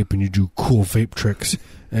big vape and you do cool vape tricks,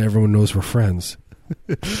 and everyone knows we're friends.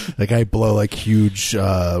 Like I blow like huge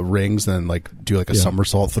rings, and like do like a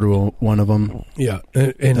somersault through one of them. Yeah,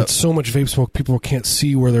 and it's so much vape smoke, people can't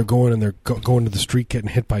see where they're going, and they're going to the street, getting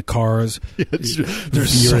hit by cars. They're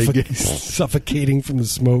suffocating from the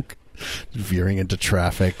smoke, veering into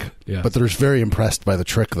traffic. Yeah, but they're very impressed by the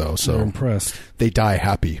trick, though. So they're impressed. They die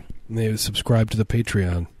happy. And they subscribe to the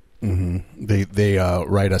Patreon. Mm-hmm. They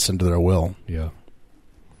write us into their will. Yeah.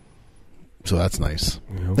 So that's nice.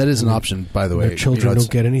 That is an option, by the way. Their children don't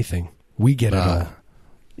get anything. We get it all.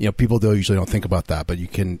 People usually don't think about that, but you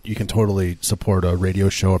can totally support a radio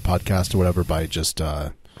show or podcast or whatever by just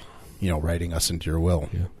writing us into your will.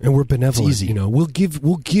 Yeah. And we're benevolent. It's easy. We'll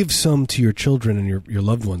give some to your children and your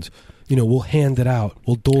loved ones. We'll hand it out.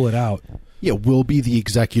 We'll dole it out. Yeah, we'll be the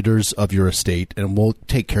executors of your estate, and we'll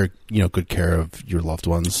take care, good care of your loved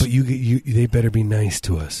ones. But they better be nice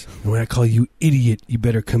to us. And when I call you idiot, you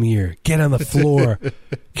better come here. Get on the floor.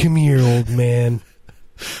 Come here, old man.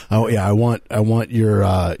 Oh yeah, I want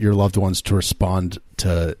your loved ones to respond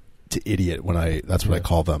to idiot when that's what I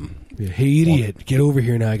call them. Yeah. Hey, idiot, get over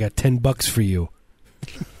here now. I got $10 for you.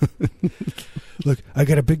 Look, I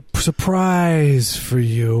got a big surprise for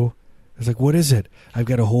you. I was like, what is it? I've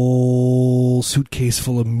got a whole suitcase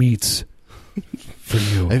full of meats for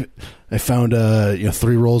you. I found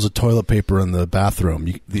 3 rolls of toilet paper in the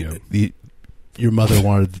bathroom. Your mother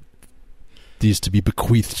wanted these to be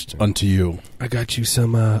bequeathed unto you. I got you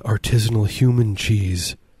some artisanal human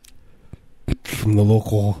cheese from the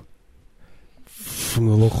local.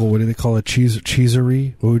 What do they call it?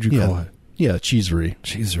 Cheesery? What would you call it? Yeah, cheesery.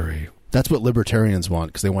 Cheesery. That's what libertarians want,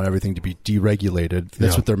 because they want everything to be deregulated.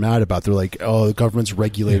 That's what they're mad about. They're like, oh, the government's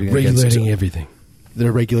regulating everything.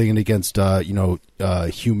 They're regulating against,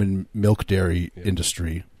 human milk dairy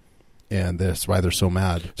industry, and that's why they're so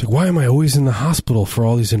mad. It's like, why am I always in the hospital for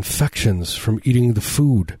all these infections from eating the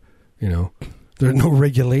food? There are no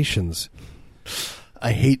regulations.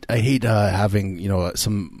 I hate having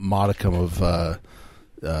some modicum of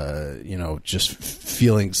just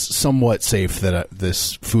feeling somewhat safe that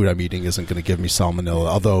this food I'm eating isn't going to give me salmonella.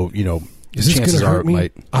 Although, is this chances gonna hurt are it me?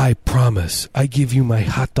 might. I promise. I give you my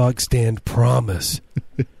hot dog stand promise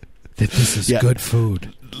that this is good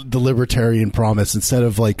food. the libertarian promise. Instead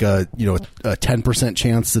of like a 10%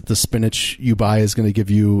 chance that the spinach you buy is going to give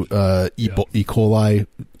you E. coli,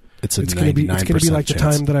 it's a 99% going to be like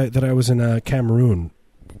chance. the time that I was in Cameroon.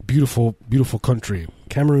 Beautiful, beautiful country.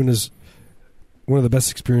 Cameroon is one of the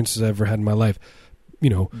best experiences I ever had in my life.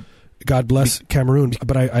 God bless Cameroon.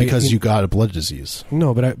 But because you got a blood disease.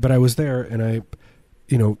 No, but I was there and I,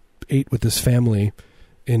 ate with this family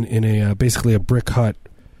in a basically a brick hut,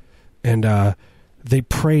 and they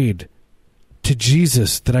prayed to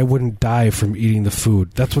Jesus that I wouldn't die from eating the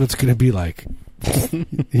food. That's what it's going to be like,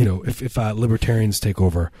 if libertarians take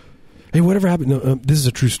over. Hey, whatever happened? No, this is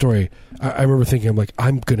a true story. I remember thinking, I'm like,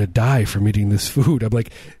 I'm going to die from eating this food. I'm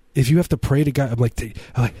like, if you have to pray to God, I'm like,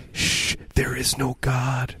 shh, there is no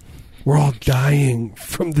God. We're all dying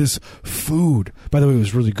from this food. By the way, it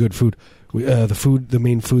was really good food. The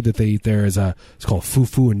main food that they eat there is it's called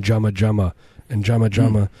fufu and jama jama, and jama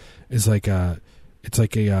jama is like it's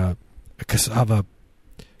like a cassava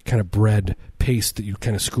kind of bread paste that you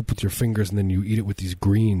kind of scoop with your fingers, and then you eat it with these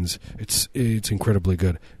greens. It's incredibly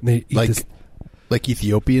good. And they eat like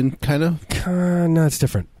Ethiopian kind of. No, it's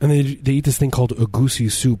different. And they eat this thing called agusi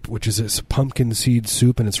soup, which is this pumpkin seed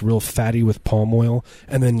soup, and it's real fatty with palm oil,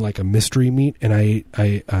 and then like a mystery meat. And I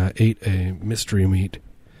ate a mystery meat.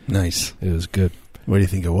 Nice. It was good. What do you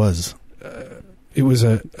think it was? It was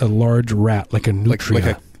a large rat, like a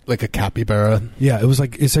nutria. Like a capybara. Yeah, it was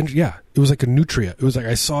like essentially. Yeah, it was like a nutria. It was like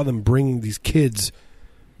I saw them these kids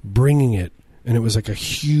bringing it, and it was like a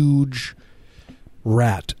huge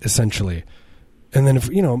rat essentially. And then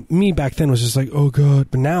me back then was just like, oh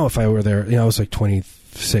God. But now if I were there, I was like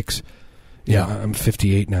 26. Yeah, I'm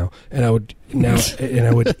 58 now, and I would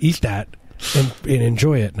eat that and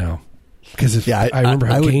enjoy it now. Because I remember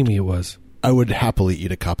how gamey it was. I would happily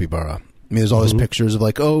eat a capybara. I mean, there's all these pictures of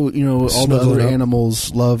like, all the other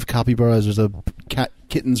animals love capybaras. There's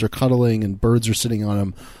kittens are cuddling and birds are sitting on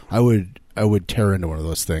them. I would tear into one of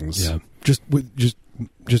those things. Yeah, just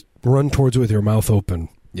run towards it with your mouth open.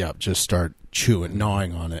 Yeah, just start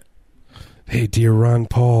gnawing on it. Hey, dear Rand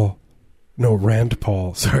Paul.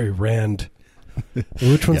 Sorry, Rand.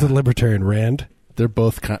 Which one's the libertarian? Rand? They're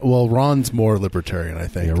both Ron's more libertarian, I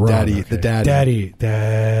think. Yeah, Ron, the daddy.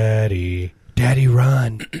 Daddy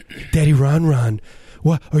Ron. Daddy Ron.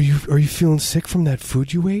 What, are you feeling sick from that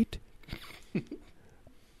food you ate?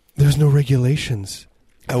 There's no regulations.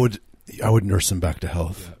 I would nurse him back to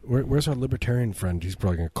health. Yeah. Where's our libertarian friend? He's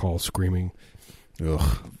probably going to call screaming.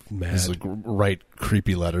 Ugh. Mad. He's like, write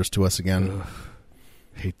creepy letters to us again. Ugh.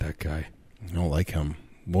 Hate that guy. I don't like him.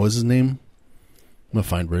 What was his name? I'm going to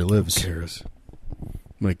find where he lives. Who cares?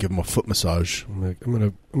 I'm going to give him a foot massage.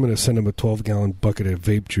 I'm gonna send him a 12-gallon bucket of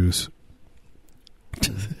vape juice,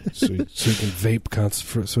 so he can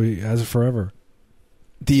vape so he has it forever.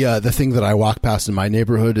 The thing that I walk past in my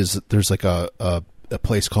neighborhood is that there's like a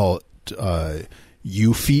place called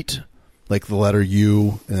U Feet, like the letter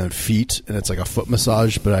U and then feet, and it's like a foot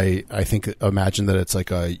massage. But I imagine that it's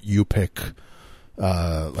like a U pick,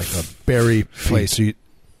 like a berry place. So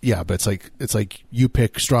but it's like you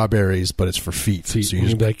pick strawberries, but it's for feet. So you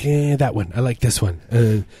just be like, that one. I like this one.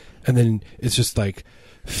 And then it's just like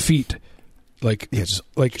feet,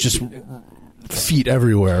 just feet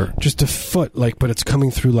everywhere. Just a foot, but it's coming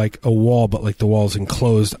through like a wall, but like the wall's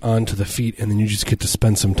enclosed onto the feet, and then you just get to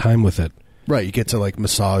spend some time with it. Right, you get to like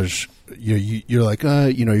massage. You're like,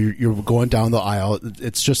 you're going down the aisle.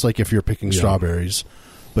 It's just like if you're picking strawberries.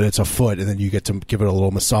 But it's a foot, and then you get to give it a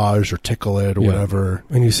little massage or tickle it or whatever.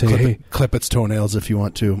 And you say, clip its toenails if you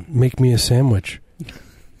want to. Make me a sandwich.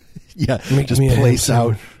 Just place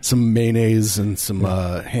out some mayonnaise and some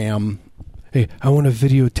ham. Hey, I want to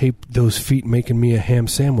videotape those feet making me a ham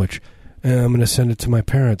sandwich, and I'm going to send it to my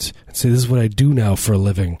parents and say, this is what I do now for a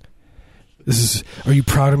living. Are you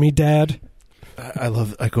proud of me, Dad? I'm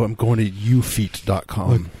going to youfeet.com.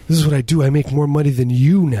 Look, this is what I do. I make more money than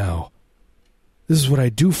you now. This is what I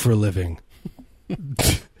do for a living.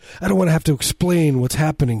 I don't want to have to explain what's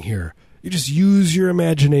happening here. You just use your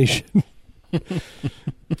imagination.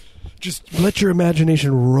 Just let your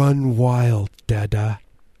imagination run wild, Dada.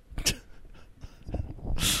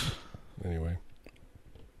 Anyway.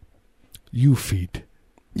 You feet.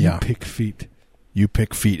 You pick feet. You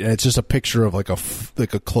pick feet. And it's just a picture of like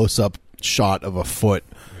a close-up shot of a foot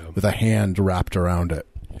with a hand wrapped around it.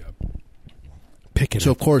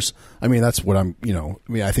 So, of course, I mean, that's what I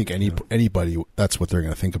think anybody, that's what they're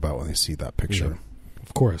going to think about when they see that picture. Yeah.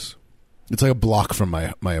 Of course. It's like a block from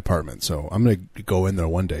my apartment, so I'm going to go in there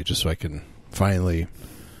one day just so I can finally...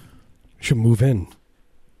 Should move in.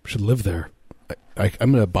 Should live there.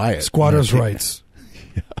 I'm going to buy it. Squatters' rights.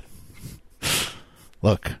 Yeah.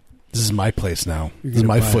 Look, This is my place now. You're This is gonna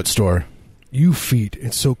my buy foot it. store. You feet,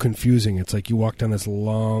 it's so confusing. It's like you walk down this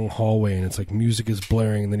long hallway and it's like music is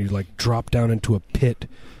blaring and then you like drop down into a pit.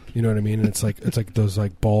 You know what I mean? And it's like those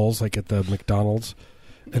like balls like at the McDonald's.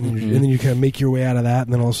 And then, and then you kind of make your way out of that,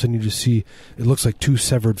 and then all of a sudden you just see it looks like two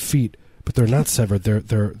severed feet, but they're not severed. They're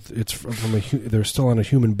they're still on a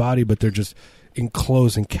human body, but they're just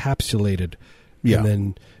enclosed, encapsulated. Yeah.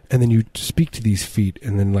 And then you speak to these feet,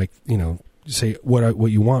 and then like say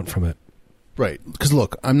what you want from it. Right. Because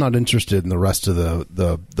look, I'm not interested in the rest of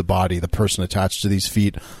the body, the person attached to these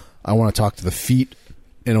feet. I want to talk to the feet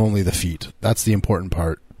and only the feet. That's the important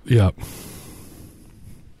part. Yeah.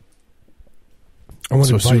 I want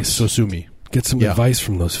advice. So sue me. Get some advice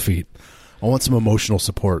from those feet. I want some emotional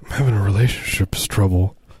support. I'm having a relationship's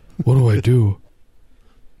trouble. What do I do?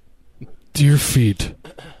 Dear feet.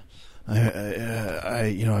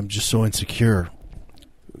 I'm just so insecure.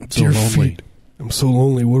 I'm so Dear lonely. feet. I'm so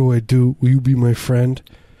lonely. What do I do? Will you be my friend?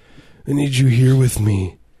 I need you here with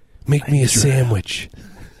me. Make me a sandwich.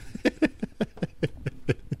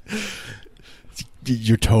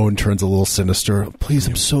 Your tone turns a little sinister. Please,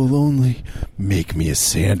 I'm so lonely. Make me a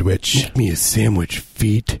sandwich. Make me a sandwich,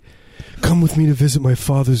 feet. Come with me to visit my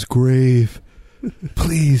father's grave.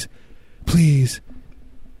 Please, please.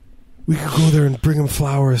 We could go there and bring him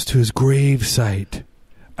flowers to his grave site.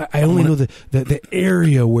 I only know the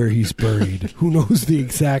area where he's buried. Who knows the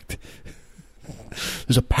exact...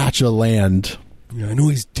 There's a patch of land. Yeah, I know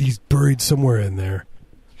he's buried somewhere in there.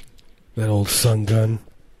 That old sun gun.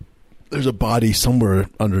 There's a body somewhere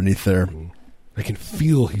underneath there. I can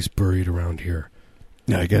feel he's buried around here.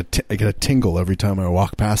 Yeah, I get a tingle every time I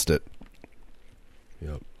walk past it.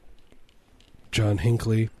 Yep. John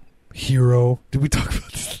Hinckley, hero. Did we talk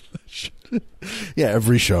about this? Yeah,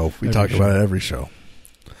 every show. We talk about it every show.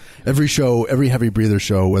 Every show, every Heavy Breather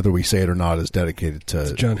show, whether we say it or not, is dedicated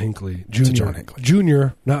to John Hinckley. Jr. To John Hinckley. Jr.,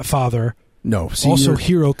 not father. No, senior. Also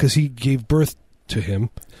hero because he gave birth to him.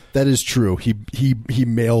 That is true. He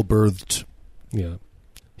male birthed. Yeah.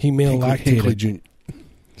 He male lactated.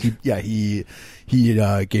 He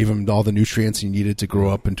gave him all the nutrients he needed to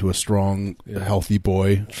grow up into a strong, healthy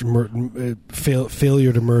boy.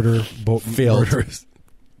 Failure to murder. Murderers.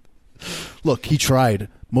 Look, he tried.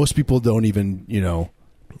 Most people don't even,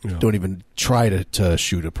 don't even try to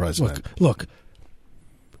shoot a president. Look.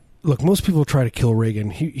 Most people try to kill Reagan.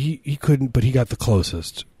 He couldn't, but he got the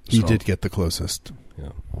closest. He did get the closest. Yeah.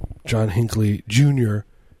 John Hinckley Jr.,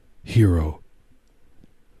 hero.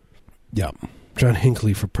 Yeah. John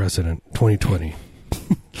Hinckley for president, 2020.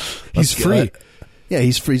 He's free. Yeah,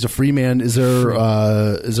 he's free. He's a free man. Is there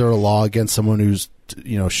a law against someone who's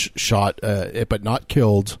shot but not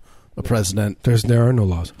killed a president? There are no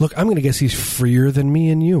laws. Look, I'm going to guess he's freer than me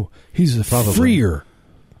and you. He's freer.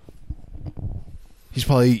 He's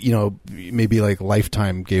probably maybe like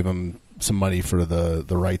Lifetime gave him some money for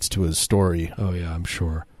the rights to his story. Oh yeah, I'm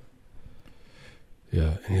sure.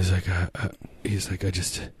 Yeah, and he's like, I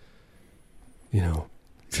just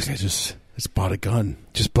bought a gun.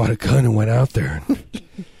 Just bought a gun and went out there and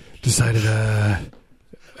decided. I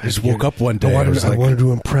just woke up one day. I wanted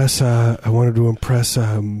to impress.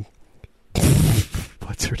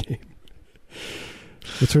 What's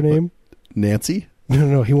her name? Nancy.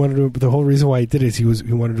 No. He wanted to. The whole reason why he did it is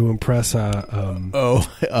he wanted to impress.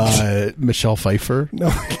 Michelle Pfeiffer. No,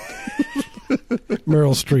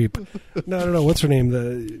 Meryl Streep. No. What's her name?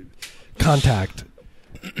 The Contact.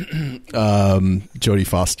 Jodie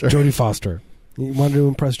Foster. Jodie Foster. He wanted to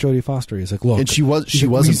impress Jodie Foster. He's like, look, and she was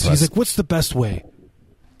impressed. He's like, what's the best way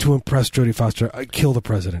to impress Jodie Foster? Kill the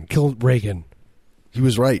president. Kill Reagan. He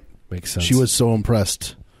was right. Makes sense. She was so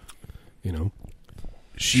impressed.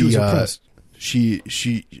 She was impressed. She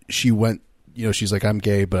went. She's like, I'm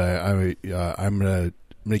gay, but I'm gonna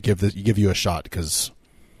give you a shot because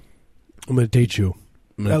I'm gonna date you.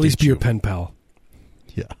 At least be your pen pal.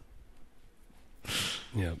 Yeah.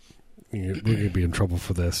 Yeah, we're gonna be in trouble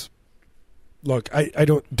for this. Look, I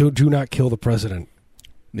do not kill the president.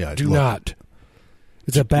 Yeah, do not.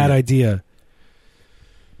 It's a bad idea.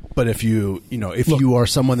 But if you are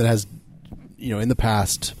someone that has, in the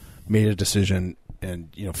past made a decision and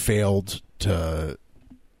failed to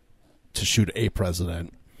shot a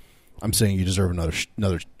president, I'm saying you deserve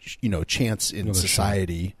another chance in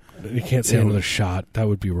society. Shot. You can't say another shot. That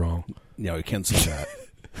would be wrong. No, you can't say that.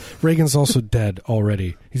 Reagan's also dead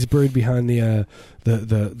already. He's buried behind the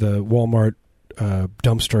Walmart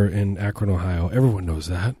dumpster in Akron, Ohio. Everyone knows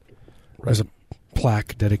that. Right. There's a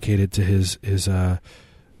plaque dedicated to his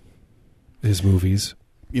movies.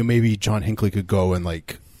 Maybe John Hinckley could go and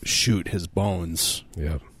shoot his bones.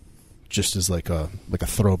 Yeah. Just as like a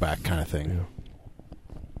throwback kind of thing. Yeah.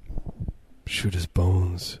 Shoot his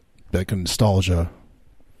bones. Like a nostalgia.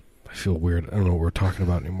 I feel weird. I don't know what we're talking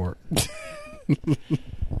about anymore.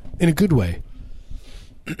 In a good way.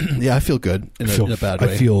 Yeah, I feel good in a bad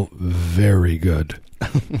way. I feel very good.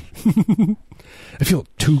 I feel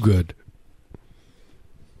too good.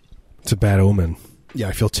 It's a bad omen. Yeah,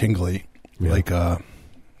 I feel tingly. Yeah.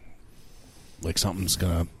 Like something's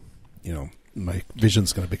gonna, my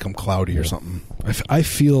vision's gonna become cloudy or something. I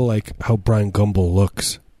feel like how Brian Gumbel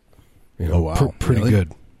looks. Oh wow, pretty really?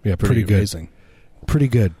 good. Yeah, pretty good. Amazing. Pretty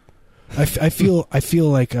good. I feel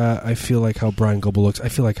like how Brian Gumbel looks. I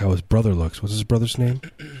feel like how his brother looks. What's his brother's name?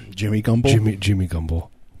 Jimmy Gumbel. Jimmy Gumbel.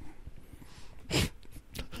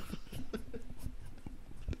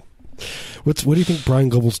 What do you think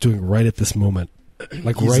Brian Gumbel's doing right at this moment?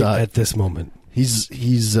 Like he's, at this moment. He's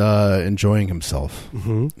enjoying himself.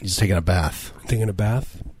 Mm-hmm. He's taking a bath. Taking a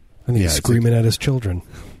bath? I think he's screaming at his children.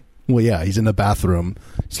 Well, yeah, he's in the bathroom.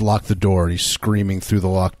 He's locked the door, and he's screaming through the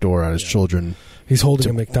locked door at his children. He's holding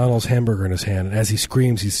a McDonald's hamburger in his hand, and as he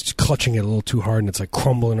screams, he's clutching it a little too hard, and it's like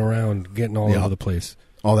crumbling around, getting all over the place.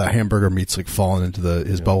 All that hamburger meat's like falling into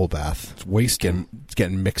his bubble bath. It's wasting. It's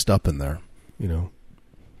getting mixed up in there.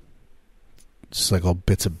 Just like all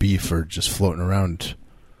bits of beef are just floating around,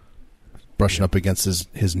 brushing up against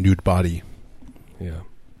his nude body. Yeah.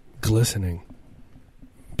 Glistening.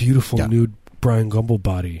 Beautiful nude Brian Gumbel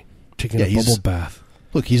body. Taking a bubble bath.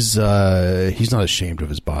 Look, he's not ashamed of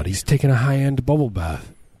his body. He's taking a high-end bubble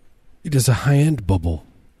bath. He does a high-end bubble.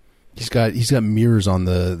 He's got mirrors on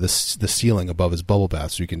the ceiling above his bubble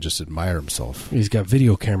bath, so he can just admire himself. He's got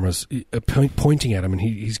video cameras pointing at him, and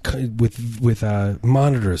he's with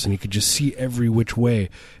monitors, and he could just see every which way.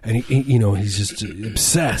 And he's just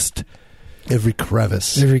obsessed. Every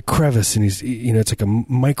crevice, and he's it's like a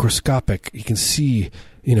microscopic. He can see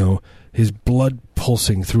his blood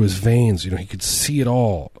pulsing through his veins. He could see it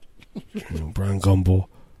all. Brian Gumbel.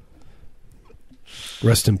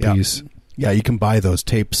 Rest in peace. Yeah, you can buy those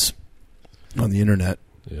tapes on the internet.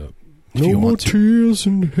 Yeah. No more tears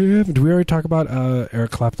in heaven. Did we already talk about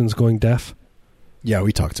Eric Clapton's going deaf? Yeah,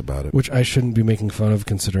 we talked about it. Which I shouldn't be making fun of,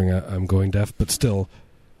 considering I'm going deaf, but still,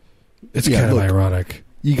 it's kind of ironic.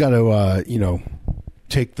 You got to,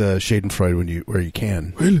 take the Schadenfreude where you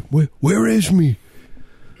can. Well, where is me?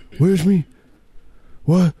 Where's me?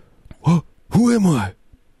 What? Who am I?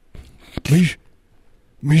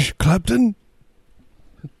 Mish Clapton?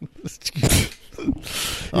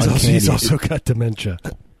 He's also got dementia.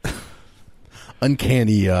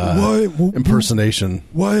 Uncanny impersonation.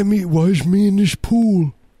 Why me? Why is me in this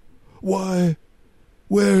pool? Why?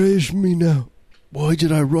 Where is me now? Why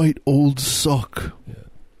did I write old sock?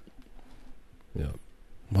 Yeah.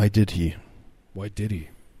 Why did he?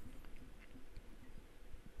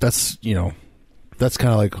 That's that's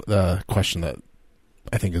kind of like the question that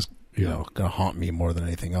I think is going to haunt me more than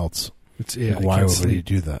anything else. Why would he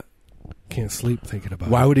do that? Can't sleep thinking about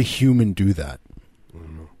it. Why would a human do that? I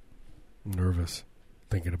don't know. I'm nervous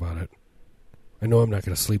thinking about it. I know I'm not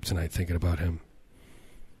going to sleep tonight thinking about him.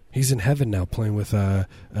 He's in heaven now playing with Brian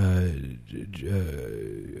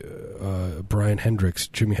Hendricks,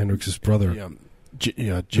 Jimi Hendrix's brother.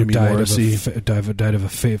 Jimmy Morrissey. Died of a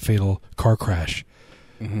fatal car crash.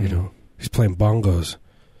 Mm-hmm. He's playing bongos.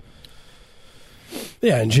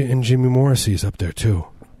 Yeah, and Jimmy Morrissey's up there too.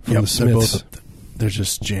 From the Smiths. They're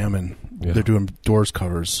just jamming. Yeah. They're doing Doors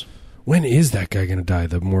covers. When is that guy going to die,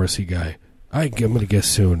 the Morrissey guy? I'm going to guess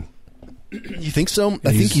soon. You think so?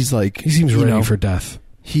 I think he's like... He seems ready for death.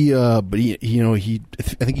 I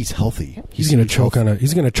think he's healthy. He's going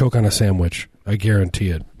to choke on a sandwich. I guarantee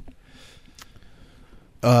it.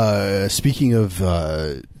 Speaking of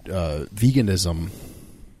veganism,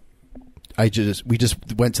 we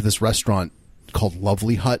just went to this restaurant called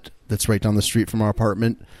Lovely Hut that's right down the street from our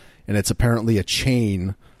apartment, and it's apparently a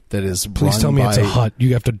chain that is Please tell me it's a hut.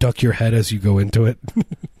 You have to duck your head as you go into it.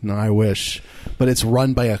 No, I wish. But it's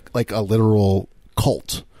run by a literal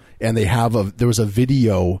cult, and there was a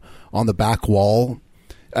video on the back wall.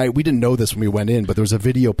 We didn't know this when we went in, but there was a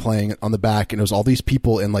video playing on the back, and it was all these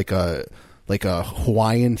people in like a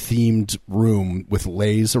Hawaiian themed room with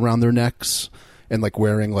leis around their necks and like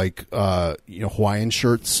wearing Hawaiian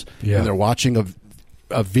shirts, and they're watching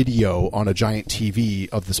a video on a giant TV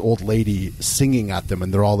of this old lady singing at them,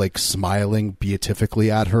 and they're all like smiling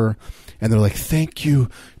beatifically at her, and they're like, "Thank you,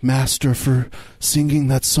 Master, for singing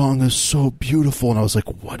that song. Is so beautiful." And I was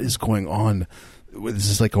like, "What is going on? This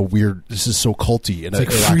is like this is so culty." And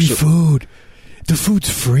it's like free food. The food's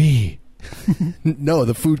free. No,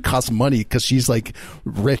 the food costs money because she's like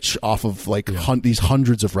rich off of these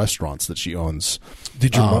hundreds of restaurants that she owns.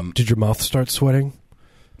 Did your mouth start sweating?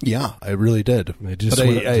 Yeah, I really did. I just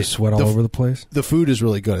sweat all over the place. The food is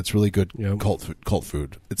really good. It's really good Yeah. cult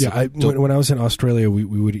food. It's When I was in Australia, we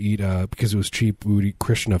would eat because it was cheap. We would eat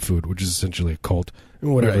Krishna food, which is essentially a cult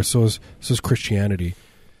and whatever. Right. So is Christianity.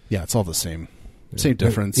 yeah, it's all the same. Same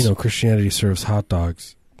difference. You know, Christianity serves hot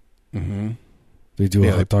dogs. Mm-hmm. They do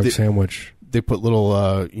a hot dog sandwich. They put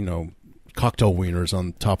little, cocktail wieners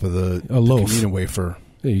on top of the loaf. communion wafer.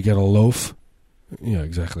 Yeah, you get a loaf. Yeah,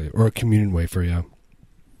 exactly. Or a communion wafer, yeah.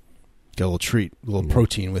 Get a little treat, a little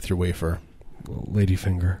protein with your wafer. A little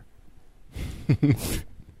ladyfinger.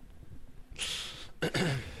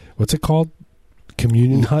 What's it called?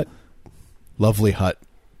 Communion Hut? Lovely Hut.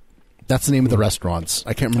 That's the name of the restaurants.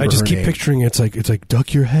 I can't remember. I just her keep name. picturing it. It's like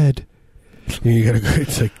duck your head. You gotta go.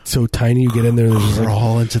 It's like so tiny. You get in there. And there's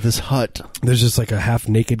Crawl into this hut. There's just like a half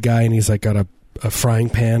naked guy, and he's like got a frying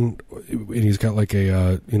pan, and he's got like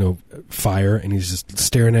a fire, and he's just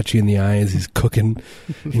staring at you in the eyes. He's cooking,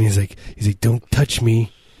 and he's like, "Don't touch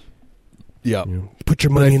me. Yeah. Put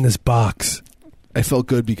your money in this box." I felt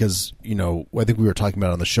good because I think we were talking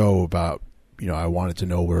about on the show about I wanted to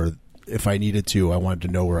know where, if I needed to, I wanted to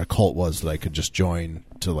know where a cult was that I could just join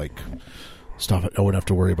to like stop it. I wouldn't have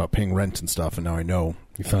to worry about paying rent and stuff. And now I know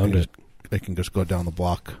You found it. I can just go down the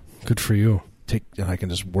block. Good for you. And I can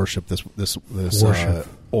just worship this Worship.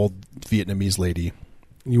 old Vietnamese lady.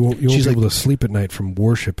 You won't She's be able to sleep at night from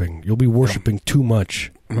worshiping. You'll be worshiping too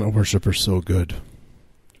much. I'm gonna worship her so good.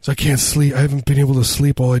 So I can't sleep. I haven't been able to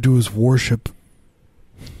sleep. All I do is worship.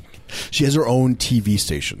 She has her own TV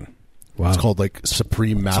station. Wow. It's called like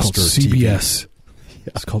Supreme Master it's called CBS. TV.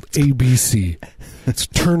 It's called ABC. It's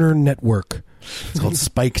Turner Network. It's called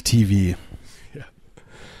Spike TV.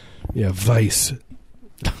 Yeah, Vice.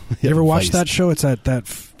 You ever watch that show? It's that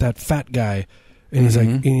fat guy, and he's like,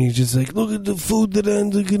 and he's just like, look at the food that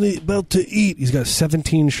I'm about to eat. He's got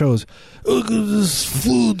 17 shows. Look at this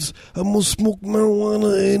foods. I'm gonna smoke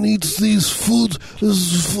marijuana and eat these foods.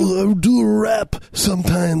 I do a rap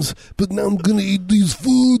sometimes, but now I'm gonna eat these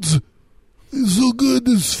foods. It's so good.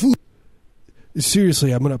 This food.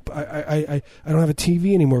 Seriously, I don't have a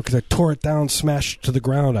TV anymore because I tore it down, smashed it to the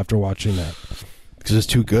ground after watching that. Because it's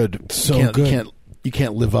too good. So good. You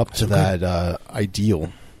can't live up to that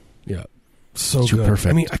ideal. Yeah. So too good.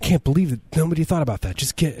 perfect. I mean, I can't believe that nobody thought about that.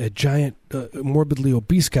 Just get a giant, morbidly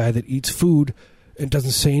obese guy that eats food and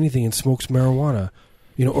doesn't say anything and smokes marijuana.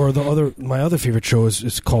 Or my other favorite show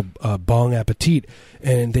is called Bong Appetit,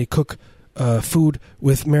 and they cook food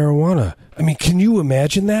with marijuana. I mean, can you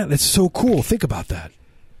imagine that? It's so cool. Think about that.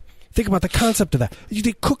 Think about the concept of that.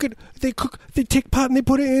 They cook it. They take pot and they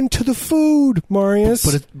put it into the food,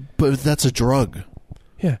 Marius. But that's a drug.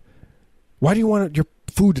 Yeah. Why do you want your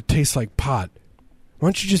food to taste like pot? Why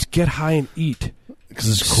don't you just get high and eat? Because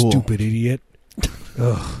it's cool. Stupid idiot.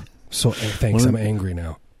 Ugh. So thanks. I'm angry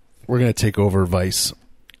now. We're gonna take over Vice.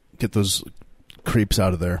 Get those creeps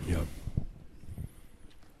out of there. Yep. I'm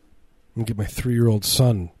gonna get my 3-year-old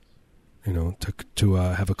son, to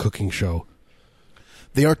have a cooking show.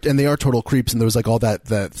 They are total creeps, and there was like all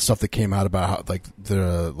that stuff that came out about how I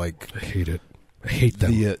hate it. I hate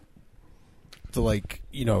them.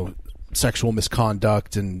 The sexual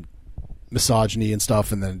misconduct and misogyny and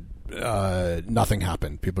stuff, and then nothing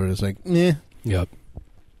happened. People are just like, eh. Yep.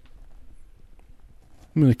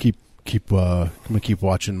 I'm gonna keep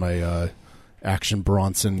watching my Action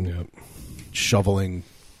Bronson shoveling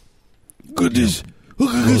Goodness.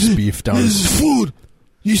 Look at roast beef down. This is food.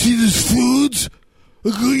 You see this foods?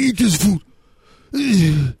 I'm gonna eat this food.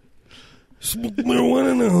 Smoke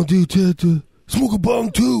marijuana now, dude. Smoke a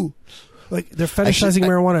bong too. Like they're fetishizing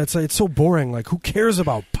marijuana. It's so boring. Like who cares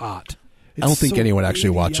about pot? I don't think anyone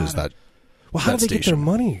actually watches that. Well, how do they get their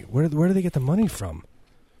money? Where do they get the money from?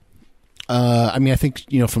 I mean, I think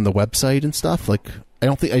from the website and stuff. Like, I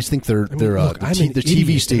don't think. I just think the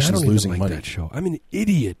TV station's losing money. That show. I'm an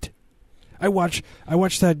idiot. I watch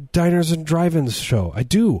that Diners and Drive-Ins show. I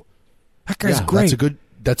do. That guy's great.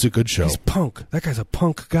 That's a good show. He's punk. That guy's a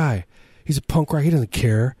punk guy. He's a punk rock. He doesn't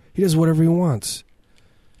care. He does whatever he wants.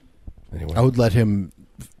 Anyway, I would let him,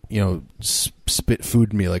 spit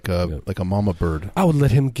food me like a mama bird. I would let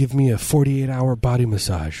him give me a 48-hour body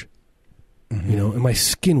massage. Mm-hmm. And my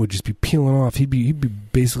skin would just be peeling off. He'd be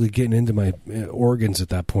basically getting into my organs at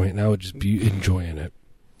that point, and I would just be enjoying it.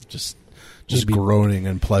 Just groaning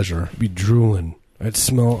in pleasure. Be drooling. I'd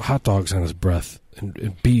smell hot dogs on his breath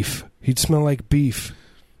and beef. He'd smell like beef.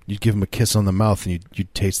 You'd give him a kiss on the mouth, and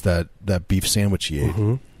you'd taste that beef sandwich he ate.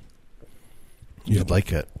 Mm-hmm. You'd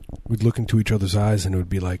like it. We'd look into each other's eyes, and it would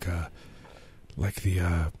be like a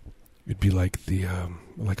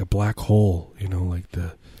black hole. Like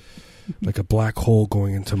the like a black hole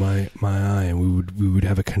going into my eye, and we would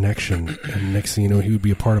have a connection. And next thing you know, he would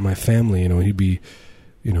be a part of my family. You know, he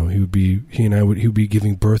would be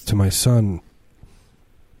giving birth to my son.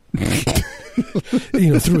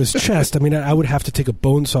 Through his chest. I mean, I would have to take a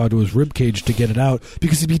bone saw to his rib cage to get it out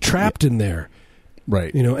because he'd be trapped in there.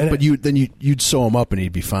 Right. But you'd sew him up and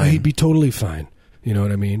he'd be fine. He'd be totally fine. You know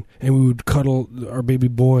what I mean? And we would cuddle our baby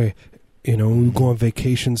boy. We would go on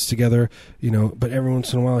vacations together. But every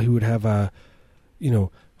once in a while he would have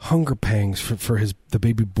hunger pangs for the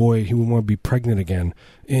baby boy. He would want to be pregnant again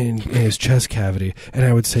in his chest cavity. And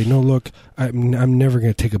I would say, no, look, I'm never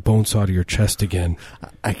going to take a bone saw to your chest again.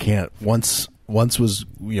 I can't. Once was,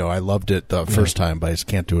 I loved it the first time, but I just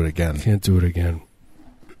can't do it again. Can't do it again.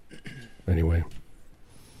 Anyway,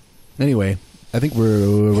 I think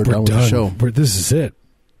we're done with the show. This is it.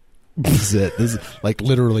 This is it. This is like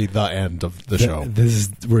literally the end of the show.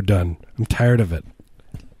 We're done. I'm tired of it.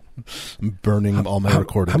 I'm burning all my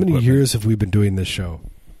recording. How many equipment. years have we been doing this show?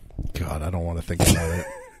 God, I don't want to think about it.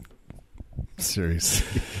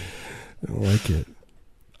 Seriously, I don't like it.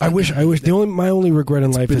 I wish. My only regret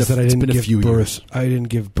in life is that I didn't give birth. I didn't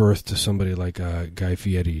give birth to somebody like Guy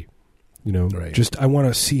Fieri. Right. Just I want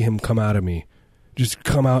to see him come out of me, just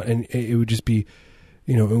come out, and it would just be,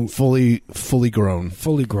 fully grown,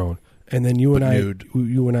 and then you and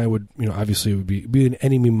I would, obviously it would be an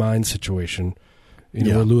enemy mine situation.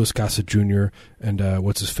 Where Louis Gossett Jr. and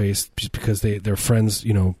what's his face, just because they're friends.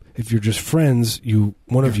 If you're just friends,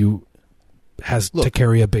 one of you has to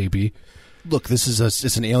carry a baby. Look, this is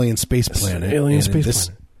it's an alien space planet. Planet.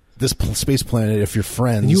 This space planet, if you're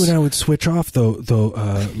friends, and you and I would switch off though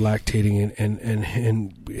lactating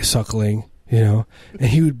and suckling, and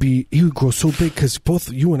he would grow so big because both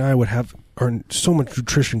you and I would have so much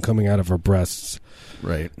nutrition coming out of our breasts.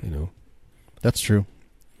 Right. That's true.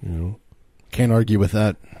 Can't argue with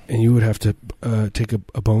that. And you would have to take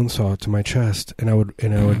a bone saw to my chest, and it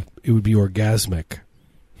would be orgasmic.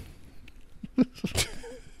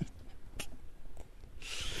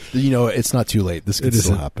 It's not too late. This could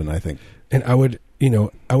still happen, I think. And I would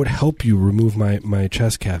help you remove my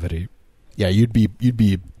chest cavity. Yeah, you'd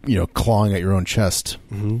be clawing at your own chest,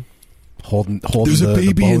 holding There's a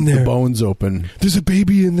baby in there. The bones open. There's a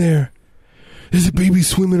baby in there. There's a baby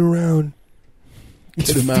swimming around.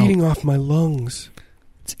 It's feeding off my lungs.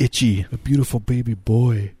 It's itchy. A beautiful baby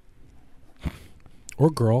boy or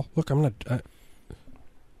girl. Look, I'm not.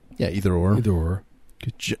 Yeah, either or. Either or.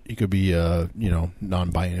 You could be,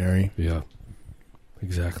 non-binary. Yeah,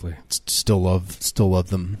 exactly. Still love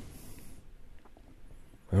them.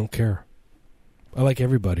 I don't care. I like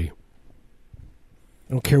everybody.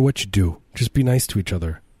 I don't care what you do. Just be nice to each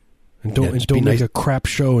other, and don't make a crap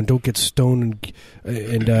show, and don't get stoned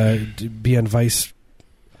and be on Vice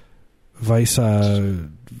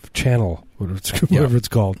channel, whatever it's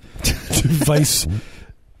called, Vice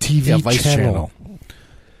TV Vice channel.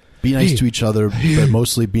 Be nice to each other, but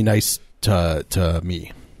mostly be nice to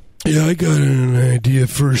me. Yeah, I got an idea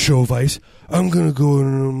for a show, Vice. I'm going to go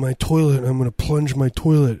in my toilet, and I'm going to plunge my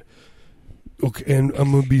toilet. Okay, and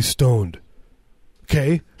I'm going to be stoned.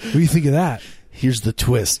 Okay? What do you think of that? Here's the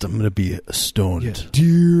twist. I'm going to be stoned. Yeah.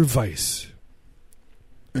 Dear Vice.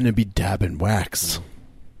 I'm going to be dabbing wax.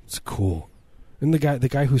 It's cool. And the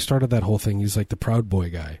guy who started that whole thing, he's like the Proud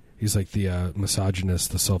Boy guy. He's like the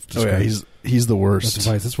misogynist, the self-described. Oh yeah, he's the worst. That's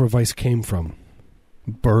Vice. That's where Vice came from.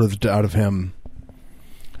 Birthed out of him.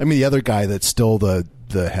 I mean, the other guy that's still the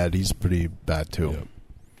head, he's pretty bad too. Yep.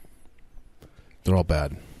 They're all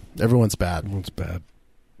bad. Everyone's bad. Everyone's bad.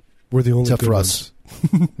 We're the only except good for ones.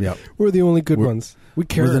 us. Yep. We're the only good ones. We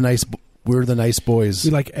care. We're the nice boys.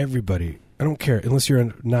 We like everybody. I don't care unless you're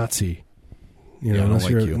a Nazi.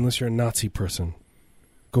 Unless you're a Nazi person.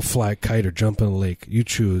 Go fly a kite or jump in a lake. You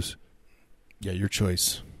choose. Yeah, your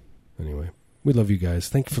choice. Anyway, we love you guys.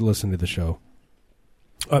 Thank you for listening to the show.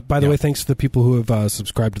 By the way, thanks to the people who have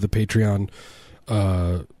subscribed to the Patreon.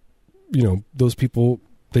 Those people,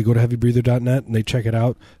 they go to heavybreather.net and they check it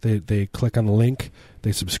out. They click on the link.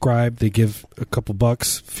 They subscribe. They give a couple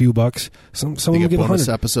bucks, few bucks. Some will give bonus 100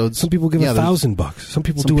 episodes. Some people give $1,000. Some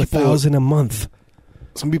people do $1,000 a month.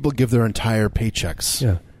 Some people give their entire paychecks.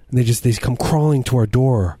 Yeah. And they come crawling to our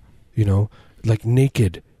door, like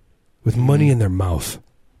naked, with money in their mouth.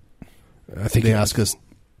 I think they ask us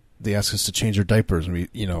to change our diapers, and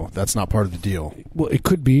that's not part of the deal. Well, it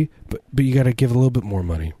could be, but you got to give a little bit more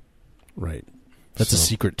money. Right. That's a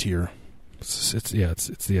secret tier. It's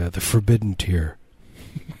the forbidden tier.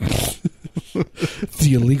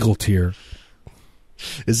 The illegal tier.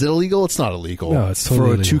 Is it illegal? It's not illegal. No, it's totally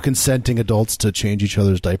for illegal. Two consenting adults to change each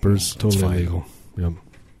other's diapers. Totally illegal. Yep.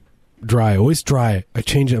 dry, always dry. I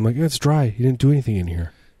change it. I'm like, it's dry. You didn't do anything in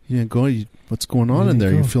here. You didn't go. What's going on in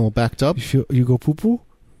there? You feeling backed up? You go poo poo?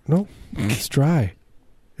 No, it's dry.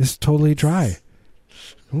 It's totally dry.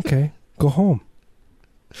 Okay, go home.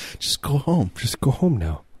 Just go home. Just go home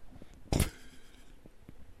now.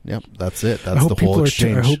 Yep, that's it. That's the whole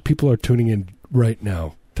exchange. I hope people are tuning in right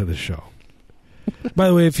now to the show. By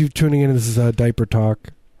the way, if you're tuning in, this is a Diaper Talk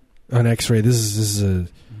on X-Ray. This is a.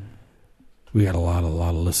 We got a lot of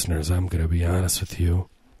listeners. I'm going to be honest with you.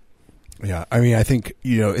 Yeah, I mean, I think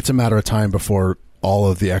it's a matter of time before all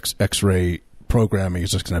of the X-Ray programming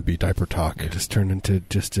is just going to be Diaper Talk. It just turned into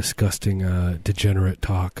just disgusting, degenerate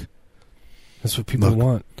talk. That's what people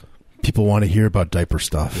want. People want to hear about diaper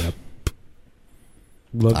stuff.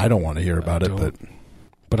 Yep. I don't want to hear about it,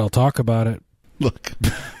 but I'll talk about it. Look.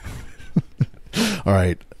 All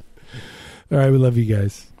right. We love you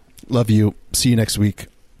guys. Love you. See you next week.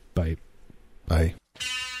 Bye. Bye.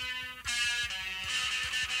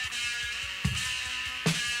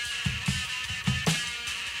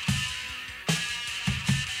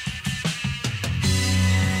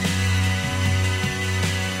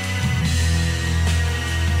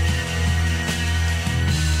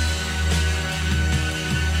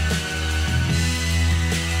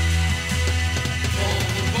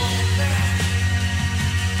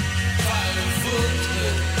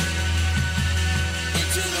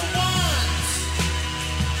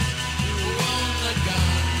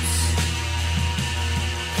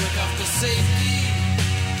 Safe